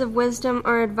words of wisdom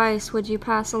or advice would you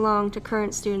pass along to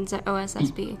current students at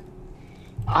OSSB?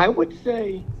 I would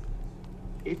say,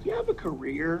 if you have a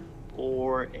career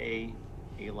or a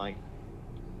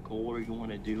goal you want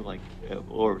to do,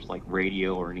 or it's like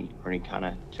radio or any kind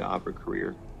of job or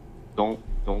career, don't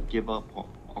give up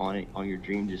on your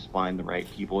dream. Just find the right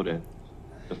people to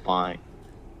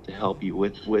help you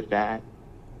with that.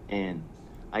 And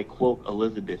I quote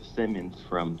Elizabeth Simmons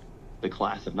from the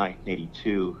class of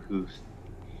 1982,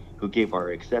 who gave our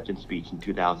acceptance speech in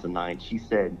 2009. She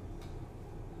said,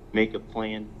 "Make a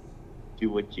plan, do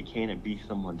what you can, and be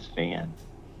someone's fan."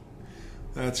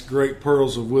 That's great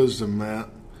pearls of wisdom, Matt.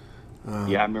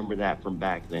 Yeah, I remember that from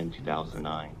back then,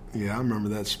 2009. Yeah, I remember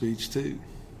that speech too.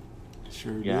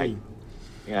 Sure do.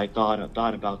 I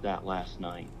thought about that last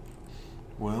night.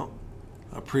 Well,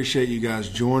 I appreciate you guys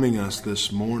joining us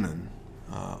this morning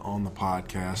on the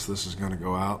podcast. This is going to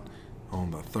go out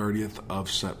on the 30th of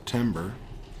September.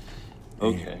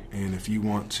 Okay. And if you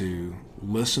want to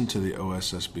listen to the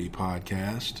OSSB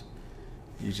podcast,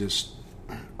 you just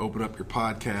open up your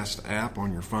podcast app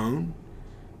on your phone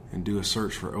and do a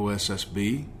search for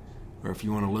OSSB. Or if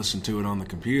you want to listen to it on the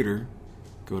computer,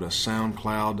 go to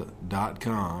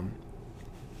soundcloud.com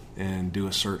and do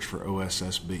a search for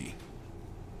OSSB.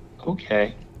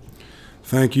 Okay.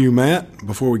 Thank you, Matt.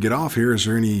 Before we get off here, is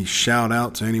there any shout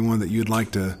out to anyone that you'd like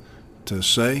to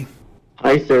say?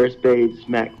 Hi, Sarah Spades,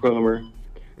 Matt Cromer,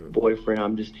 boyfriend.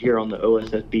 I'm just here on the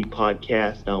OSSB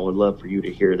podcast, and I would love for you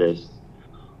to hear this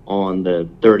on the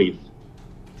 30th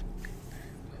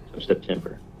of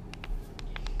September.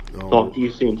 Talk to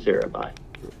you soon, Sarah. Bye.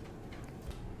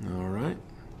 All right.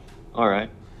 All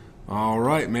right. All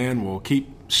right, man. We'll keep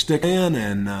sticking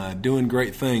and doing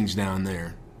great things down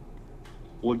there.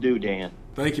 Will do, Dan.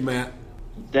 Thank you, Matt.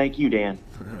 Thank you, Dan.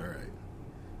 All right.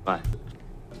 Bye.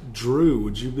 Drew,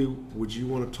 would you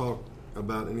want to talk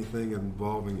about anything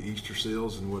involving Easter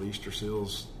Seals and what Easter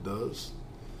Seals does?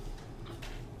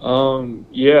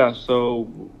 Yeah, so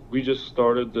we just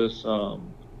started this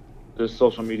this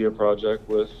social media project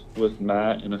with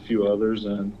Matt and a few others,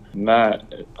 and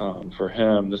Matt, for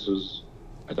him, this is,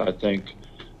 I think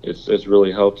it's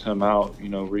really helped him out,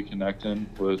 reconnecting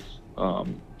with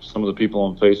some of the people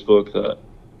on Facebook that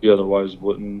he otherwise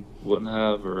wouldn't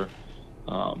have, or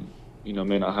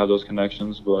may not have those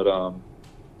connections. But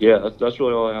yeah, that's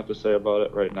really all I have to say about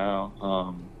it right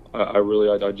now.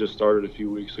 I just started a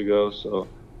few weeks ago, so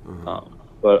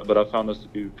but I found this to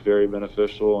be very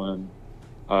beneficial, and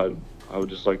I would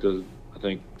just like to, I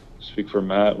think, speak for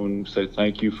Matt and say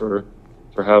thank you for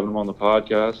having him on the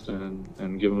podcast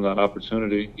and give him that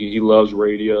opportunity. He loves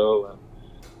radio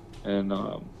and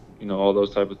all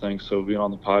those type of things. So being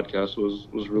on the podcast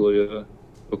was really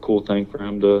a cool thing for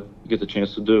him to get the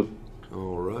chance to do.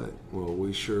 All right. Well,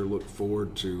 we sure look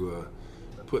forward to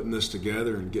putting this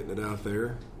together and getting it out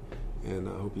there. And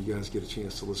I hope you guys get a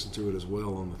chance to listen to it as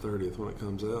well on the 30th when it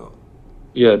comes out.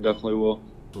 Yeah, definitely will.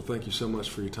 Well, thank you so much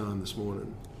for your time this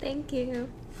morning. Thank you.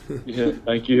 Yeah,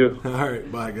 thank you. All right,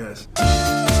 bye, guys.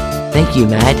 Thank you,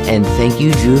 Matt, and thank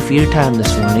you, Drew, for your time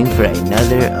this morning for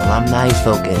another Alumni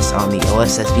Focus on the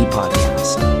OSSB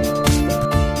podcast.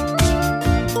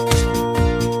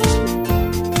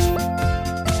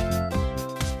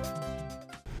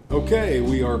 Okay,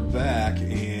 we are back,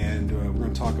 and we're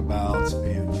going to talk about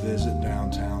a visit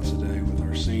downtown today with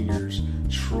our seniors,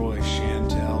 Troy,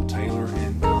 Chantel, Taylor,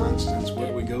 and Constance. Where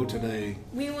did we go today?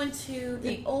 We went to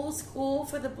the old school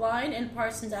for the blind in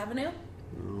Parsons Avenue.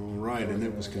 All right, and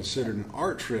it was considered an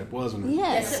art trip, wasn't it?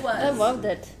 Yes, it was. I loved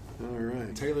it. All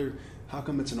right. Taylor, how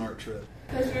come it's an art trip?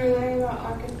 Because we were learning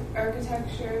about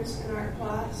architectures in art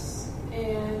class,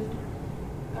 and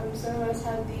some of us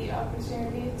had the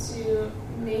opportunity to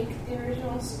make the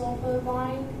original school for the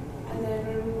blind, and then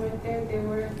when we went there, they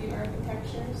were the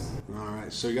architectures. All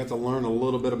right, so you got to learn a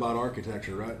little bit about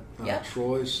architecture, right? Yep.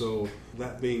 Troy, so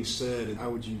that being said, how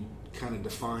would you kind of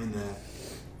define that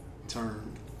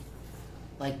term?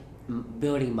 Like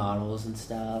building models and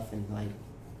stuff, and like,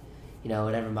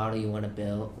 whatever model you want to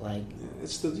build, like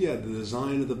it's the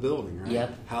design of the building, right?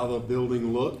 Yep. How the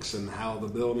building looks and how the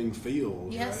building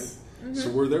feels, yes. Right? Mm-hmm.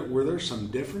 So were there some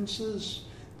differences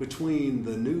between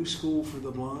the new school for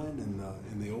the blind and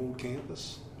the old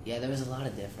campus? Yeah, there was a lot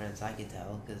of difference, I could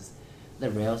tell, because the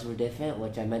rails were different,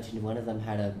 which I mentioned one of them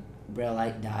had a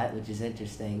braille-like dot, which is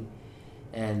interesting,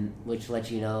 and which lets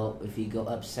you know if you go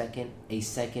up a second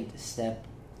step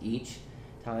each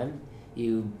time,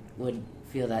 you would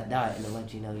feel that dot, and it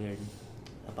lets you know you're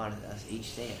up on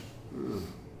each stand.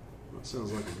 That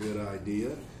sounds like a good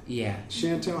idea. Yeah.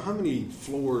 Chantel, how many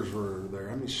floors were there?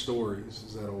 How many stories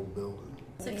is that old building?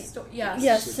 6 stories. Yes.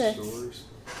 Yes, six. 6 Stories.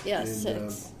 Yes,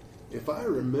 And, 6. If I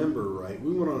remember right,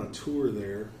 we went on a tour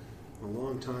there a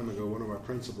long time ago. One of our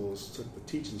principals took the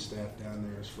teaching staff down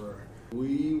there as far.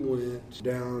 We went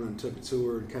down and took a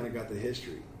tour and kind of got the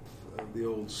history of the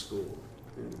old school.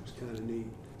 And it was kind of neat.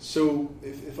 So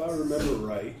if I remember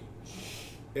right,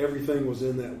 everything was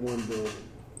in that one building,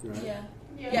 right? Yeah.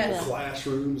 Yes. The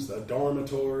classrooms, the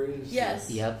dormitories. Yes.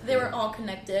 Yep. They were all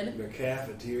connected. The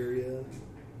cafeteria,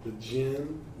 the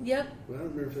gym. Yep. Well, I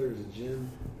don't remember if there was a gym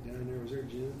down there. Was there a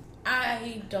gym?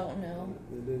 I don't know.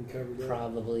 They didn't cover that?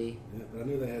 Probably. Yeah, but I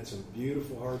knew they had some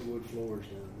beautiful hardwood floors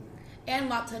down And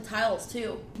lots of tiles,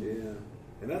 too. there. Yeah.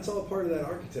 And that's all part of that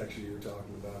architecture you were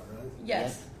talking about, right?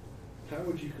 Yes. How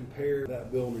would you compare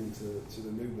that building to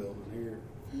the new building here?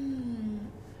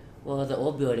 Well, the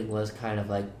old building was kind of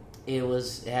like, it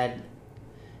had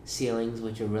ceilings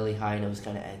which were really high, and it was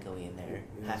kind of echoey in there.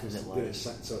 Yeah, Half of it was.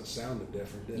 So it sounded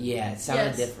different, didn't it? Yeah, it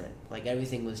sounded different. Like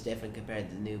everything was different compared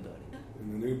to the new building.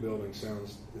 And the new building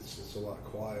sounds, it's a lot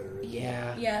quieter.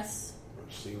 Yeah. Yes.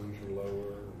 Our ceilings are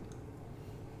lower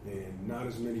and not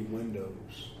as many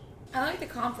windows. I like the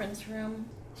conference room.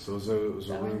 So as though it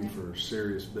was a room for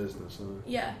serious business, huh?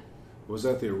 Yeah. Was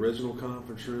that the original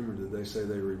conference room, or did they say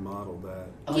they remodeled that?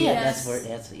 Oh yeah, that's where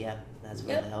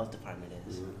the health department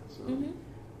is. Yeah, so.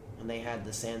 And they had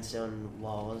the sandstone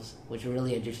walls, which were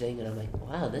really interesting. And I'm like,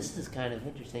 wow, this is kind of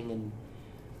interesting and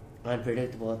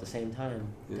unpredictable at the same time.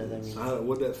 Yeah. So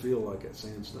what'd that feel like at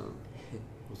Sandstone?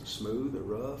 Was it smooth or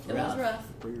rough? It was rough.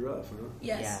 Pretty rough, huh?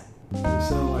 Yes. Yeah. It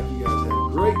sounded like you guys had a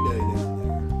great day down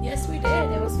there. Yes, we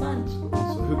did. It was fun. So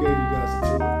who gave you guys the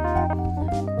tour?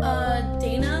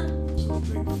 Dana. So a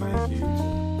big thank you to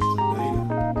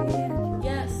Dana.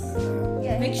 Yes.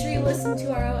 Yeah. Make sure you listen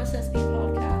to our OSSB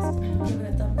podcast. Give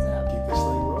it a thumbs up. Keep this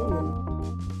thing rolling.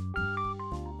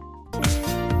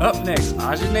 Up next,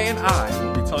 Aujanee and I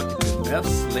will be talking to Beth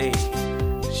Slade.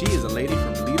 She is a lady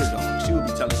from Leader Dog. She will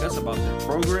be telling us about their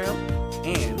program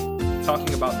and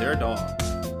talking about their dog.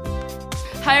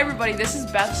 Hi everybody, this is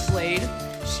Beth Slade.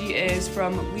 She is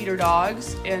from Leader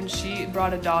Dogs, and she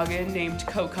brought a dog in named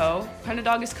Coco. What kind of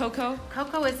dog is Coco?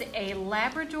 Coco is a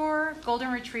Labrador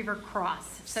Golden Retriever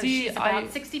cross. So See, she's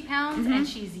about 60 pounds, and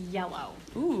she's yellow.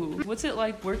 Ooh, what's it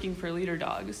like working for Leader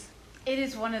Dogs? It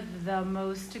is one of the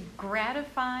most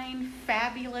gratifying,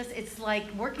 fabulous. It's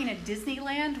like working at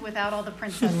Disneyland without all the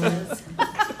princesses,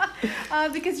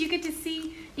 because you get to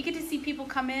see people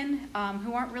come in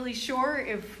who aren't really sure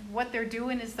if what they're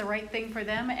doing is the right thing for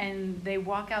them, and they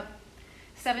walk out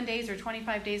 7 days or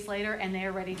 25 days later, and they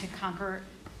are ready to conquer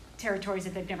territories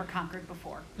that they've never conquered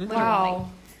before. Literally.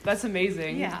 Wow, that's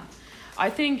amazing. Yeah.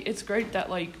 I think it's great that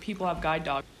like people have guide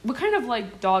dogs. What kind of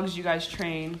like dogs do you guys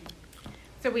train?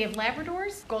 So we have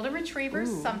Labradors, Golden Retrievers.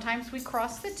 Ooh. Sometimes we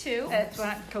cross the two. That's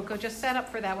what Coco just set up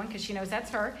for that one because she knows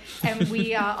that's her. And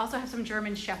we also have some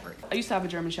German Shepherd. I used to have a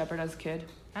German Shepherd as a kid.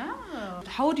 Oh.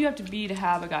 How old do you have to be to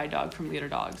have a guide dog from Leader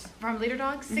Dogs? From Leader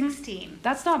Dogs, 16.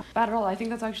 That's not bad at all. I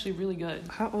think that's actually really good.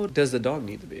 How old does the dog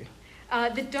need to be?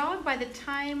 The dog, by the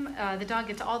time the dog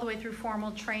gets all the way through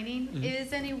formal training,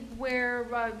 is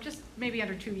anywhere just maybe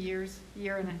under 2 years,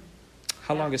 year and a half.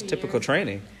 How long is typical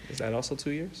training? Is that also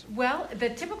 2 years? Well, the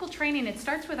typical training, it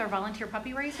starts with our volunteer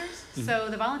puppy raisers. So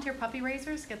the volunteer puppy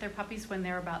raisers get their puppies when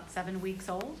they're about 7 weeks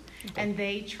old, and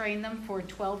they train them for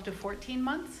 12 to 14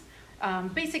 months.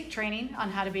 Basic training on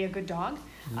how to be a good dog.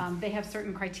 They have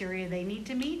certain criteria they need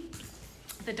to meet.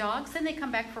 The dogs, then they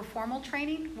come back for formal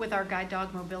training with our guide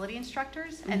dog mobility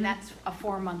instructors, and that's a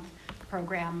 4-month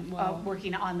program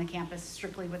working on the campus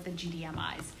strictly with the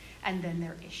GDMIs. And then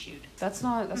they're issued. That's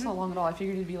not long at all. I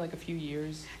figured it'd be like a few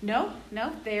years. No,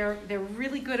 they're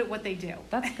really good at what they do.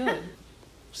 That's good.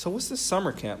 So what's the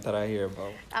summer camp that I hear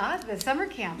about? The summer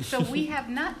camp. So we have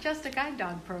not just a guide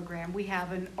dog program. We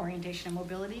have an orientation and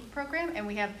mobility program, and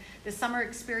we have the summer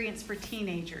experience for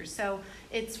teenagers. So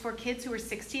it's for kids who are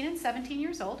 16 and 17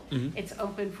 years old. It's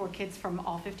open for kids from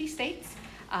all 50 states.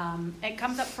 It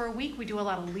comes up for a week. We do a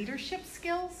lot of leadership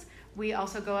skills. We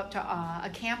also go up to a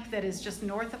camp that is just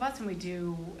north of us, and we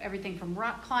do everything from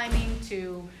rock climbing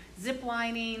to zip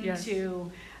lining to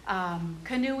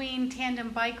canoeing,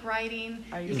 tandem bike riding.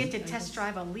 You get to test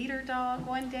drive a Leader Dog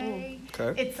one day.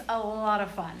 Okay. It's a lot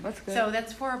of fun. That's good. So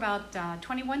that's for about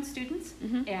 21 students,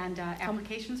 and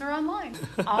applications are online.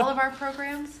 All of our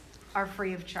programs are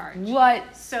free of charge.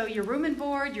 What? So your room and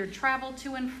board, your travel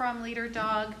to and from Leader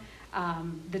Dog,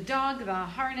 the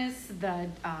harness,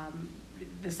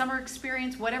 the summer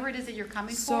experience, whatever it is that you're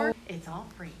coming for, it's all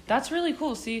free. That's really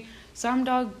cool. See, some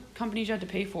dog companies you have to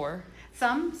pay for.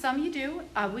 Some you do.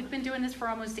 We've been doing this for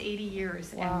almost 80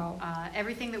 years. Wow. And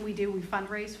everything that we do, we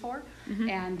fundraise for,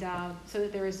 and so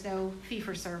that there is no fee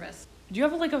for service. Do you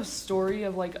have like a story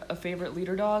of like a favorite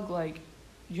Leader Dog? Like,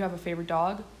 do you have a favorite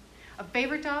dog? A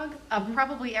favorite dog?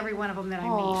 Probably every one of them that I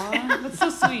meet. That's so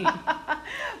sweet.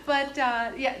 But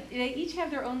yeah, they each have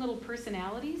their own little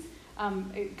personalities.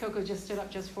 Coco just stood up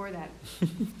just for that.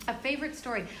 A favorite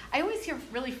story. I always hear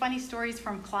really funny stories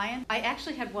from clients. I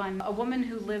actually had a woman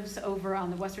who lives over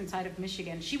on the western side of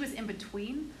Michigan. She was in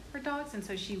between her dogs, and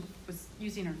so she was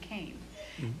using her cane.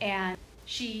 And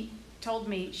she told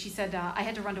me, she said, I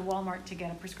had to run to Walmart to get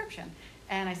a prescription.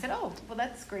 And I said, oh, well,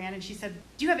 that's grand. And she said,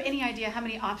 do you have any idea how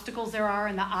many obstacles there are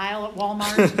in the aisle at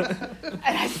Walmart?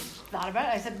 And I thought about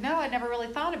it. I said, no, I never really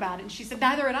thought about it. And she said,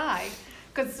 neither had I.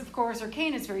 Because, of course, her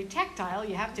cane is very tactile.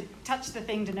 You have to touch the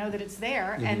thing to know that it's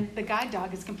there. And the guide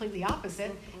dog is completely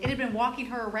opposite. It had been walking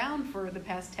her around for the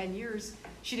past 10 years.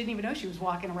 She didn't even know she was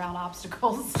walking around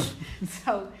obstacles.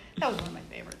 So that was one of my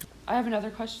favorites. I have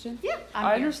another question. Yeah.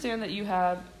 I understand that you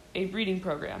have a breeding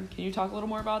program. Can you talk a little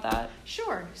more about that?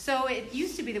 Sure. So it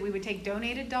used to be that we would take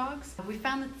donated dogs. We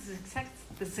found that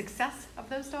the success of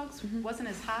those dogs wasn't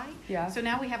as high. Yeah. So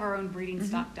now we have our own breeding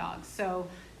stock dogs. So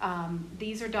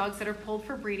these are dogs that are pulled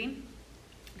for breeding.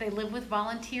 They live with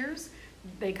volunteers.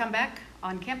 They come back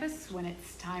on campus when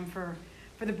it's time for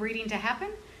the breeding to happen.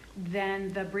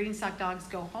 Then the breeding stock dogs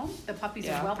go home. The puppies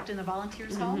are whelped in the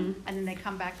volunteers' home, and then they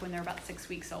come back when they're about 6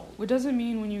 weeks old. What does it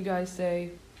mean when you guys say,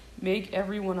 make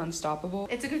everyone unstoppable?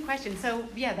 It's a good question. So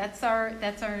yeah, that's our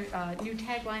new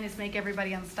tagline is make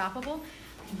everybody unstoppable.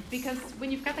 Because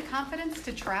when you've got the confidence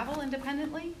to travel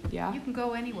independently, you can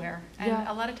go anywhere. And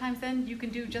a lot of times then you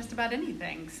can do just about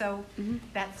anything. So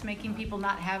that's making people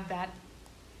not have that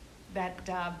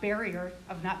barrier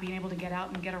of not being able to get out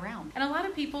and get around. And a lot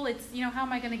of people, it's, how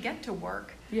am I going to get to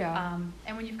work? Yeah.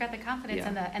 And when you've got the confidence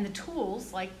and the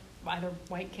tools, like either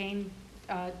white cane,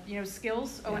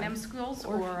 skills, O&M skills,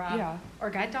 or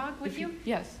guide dog with you.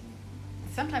 Yes.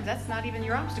 Sometimes that's not even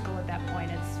your obstacle at that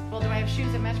point. It's, well, do I have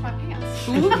shoes that match my pants?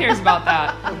 Who cares about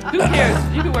that? Who cares?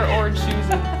 You can wear orange shoes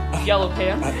and yellow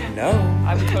pants. No.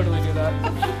 I would totally do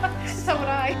that. So would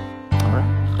I. All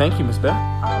right. Thank you, Miss Beth.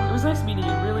 It was nice meeting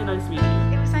you. Really nice meeting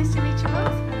you. It was nice to meet you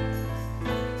both.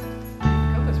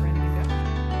 Coco's ready to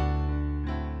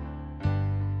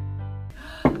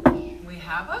go. We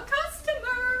have a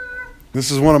customer. This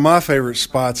is one of my favorite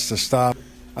spots to stop.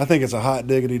 I think it's a hot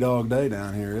diggity dog day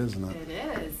down here, isn't it? It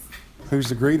is. Who's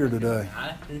the greeter today?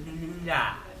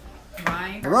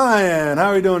 Ryan. Ryan,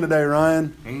 how are you doing today,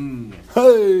 Ryan?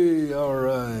 Hey, all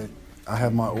right. I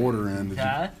have my order in.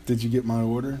 Did you get my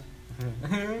order?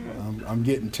 I'm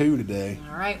getting 2 today.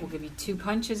 All right, we'll give you 2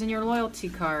 punches in your loyalty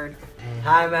card.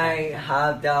 How many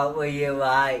hot dog would you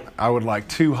like? I would like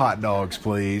 2 hot dogs,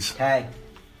 please. Okay.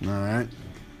 All right.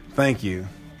 Thank you.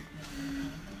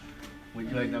 Would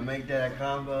you like to make that a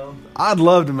combo? I'd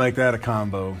love to make that a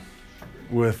combo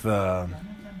with, what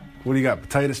do you got,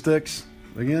 potato sticks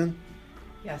again?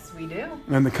 Yes, we do.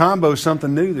 And the combo's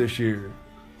something new this year.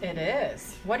 It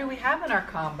is. What do we have in our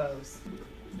combos?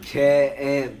 Chip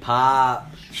and pop.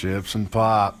 Chips and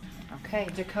pop. Okay,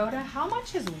 Dakota, how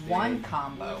much is one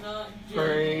combo?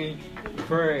 Free.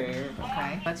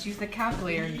 Okay, let's use the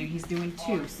calculator and he's doing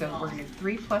 2, so we're going to do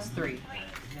 3 plus 3.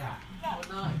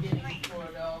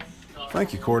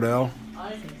 Thank you, Cordell.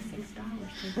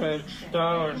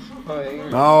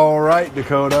 $6, All right,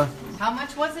 Dakota. How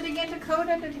much was it again,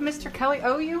 Dakota? Did Mr. Kelly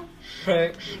owe you?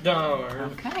 $6.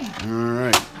 Okay. All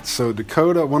right. So,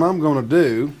 Dakota, what I'm going to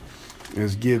do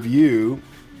is give you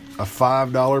a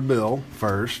 $5 bill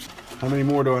first. How many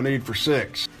more do I need for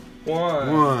 6?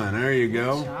 1. There you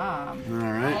go. Good job. All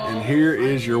right. And here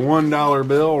is your $1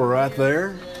 bill right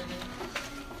there.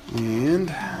 And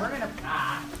we're going to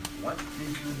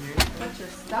put your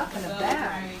stuff in a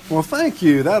bag. well, thank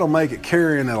you. That'll make it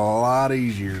carrying it a lot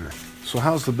easier. So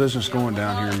how's the business going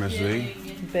down here, Miss V?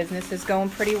 Business is going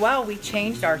pretty well. We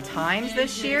changed our times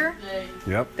this year.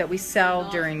 Yep. That we sell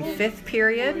during 5th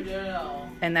period,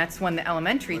 and that's when the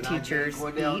elementary teachers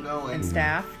eat and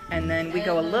staff. And then we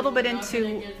go a little bit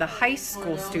into the high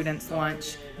school students'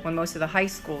 lunch when most of the high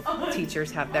school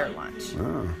teachers have their lunch.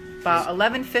 Oh. About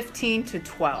 11:15 to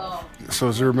 12. So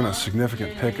has there been a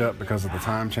significant pickup because of the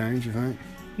time change, you think?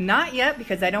 Not yet,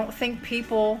 because I don't think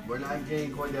people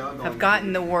have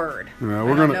gotten the word. Yeah,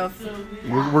 we're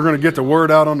gonna get the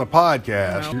word out on the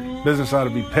podcast. Your business ought to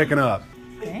be picking up.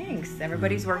 Thanks.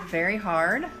 Everybody's worked very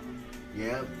hard.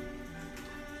 Yep.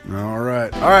 All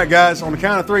right, guys. On the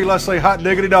count of 3, let's say hot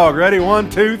diggity dog. Ready? 1,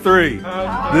 2, 3.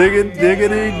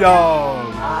 Diggity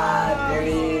dog. Hot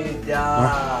diggity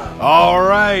dog. All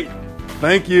right.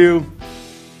 Thank you.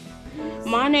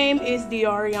 My name is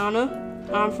D'Ariana.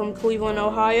 I'm from Cleveland,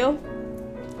 Ohio.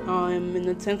 I'm in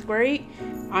the 10th grade.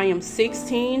 I am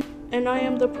 16, and I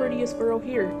am the prettiest girl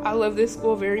here. I love this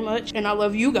school very much, and I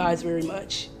love you guys very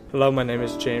much. Hello, my name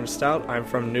is James Stout. I'm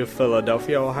from New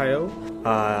Philadelphia, Ohio.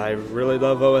 I really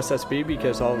love OSSB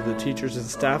because all of the teachers and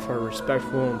staff are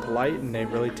respectful and polite, and they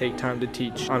really take time to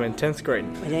teach. I'm in 10th grade.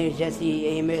 My name is Jesse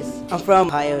Amos. I'm from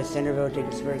Ohio, Centerville,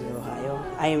 Dickinsburg, Ohio.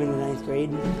 I am in the 9th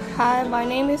grade. Hi, my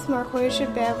name is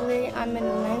Marquisha Beverly. I'm in the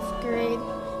 9th grade.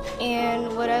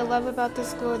 And what I love about the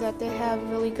school is that they have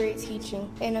really great teaching.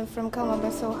 And I'm from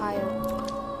Columbus,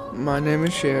 Ohio. My name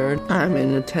is Sharon. I'm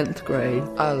in the 10th grade.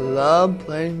 I love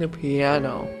playing the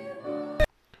piano.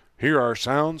 Here are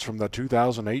sounds from the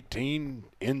 2018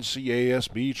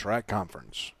 NCASB Track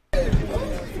Conference.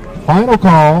 Final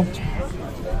call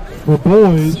for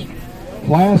boys,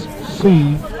 Class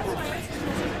C,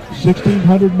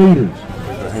 1,600 meters.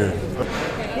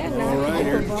 All right,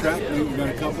 here at the track meet, we've got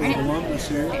a couple of alumnus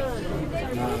here.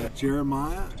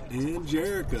 Jeremiah and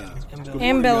Jerica.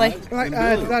 And Billy.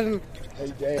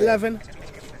 2011.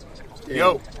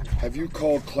 Yo, have you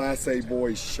called Class A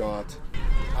boys shot?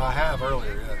 I have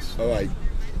earlier, yes. All right.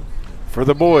 For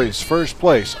the boys, first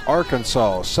place,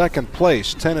 Arkansas. Second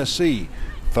place, Tennessee.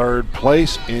 Third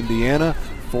place, Indiana.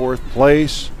 Fourth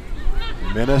place,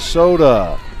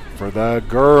 Minnesota. For the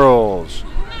girls,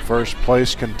 first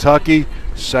place, Kentucky.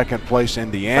 Second place,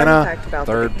 Indiana.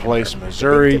 Third place,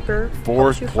 Missouri.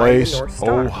 Fourth place,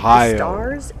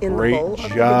 Ohio. Great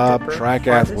job, track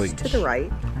athletes. To the right,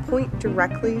 point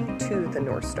directly to the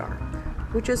North Star,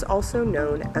 which is also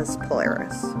known as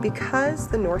Polaris. Because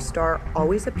the North Star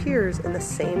always appears in the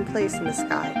same place in the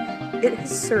sky, it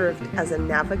has served as a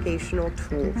navigational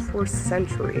tool for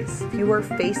centuries. If you are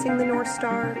facing the North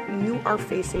Star, you are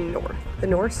facing north. The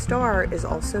North Star is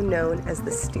also known as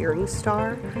the steering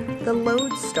star, the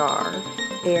load star,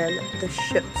 and the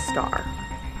ship star.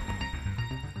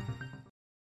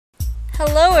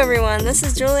 Hello everyone, this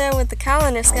is Julia with the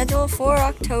calendar schedule for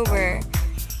October.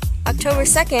 October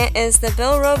 2nd is the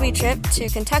Bill Roby trip to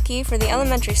Kentucky for the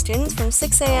elementary students from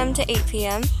 6 a.m. to 8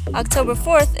 p.m. October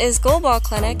 4th is Goalball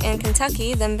Clinic in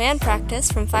Kentucky, then band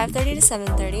practice from 5:30 to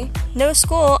 7:30. No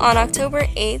school on October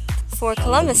 8th for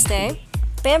Columbus Day.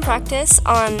 Band practice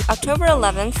on October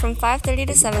 11th from 5:30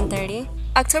 to 7:30.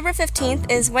 October 15th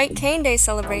is White Cane Day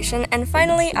celebration, and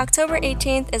finally, October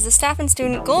 18th is the staff and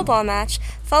student goalball match,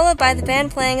 followed by the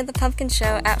band playing at the Pumpkin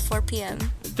Show at 4 p.m.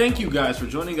 Thank you guys for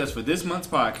joining us for this month's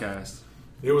podcast.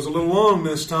 It was a little long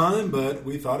this time, but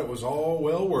we thought it was all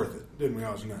well worth it, didn't we,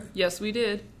 Aujanee? Yes, we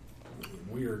did.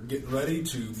 We are getting ready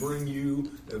to bring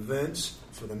you events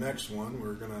for the next one.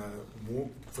 We're going to,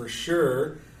 for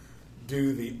sure,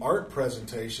 do the art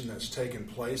presentation that's taking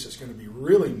place. It's going to be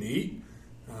really neat.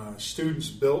 Students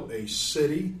built a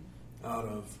city out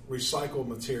of recycled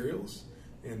materials,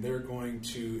 and they're going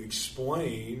to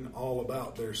explain all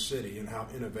about their city and how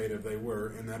innovative they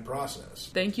were in that process.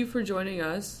 Thank you for joining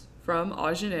us from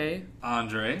Aujanee,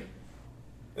 Andre,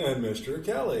 and Mr.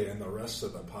 Kelly, and the rest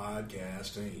of the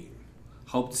podcast team.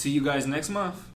 Hope to see you guys next month.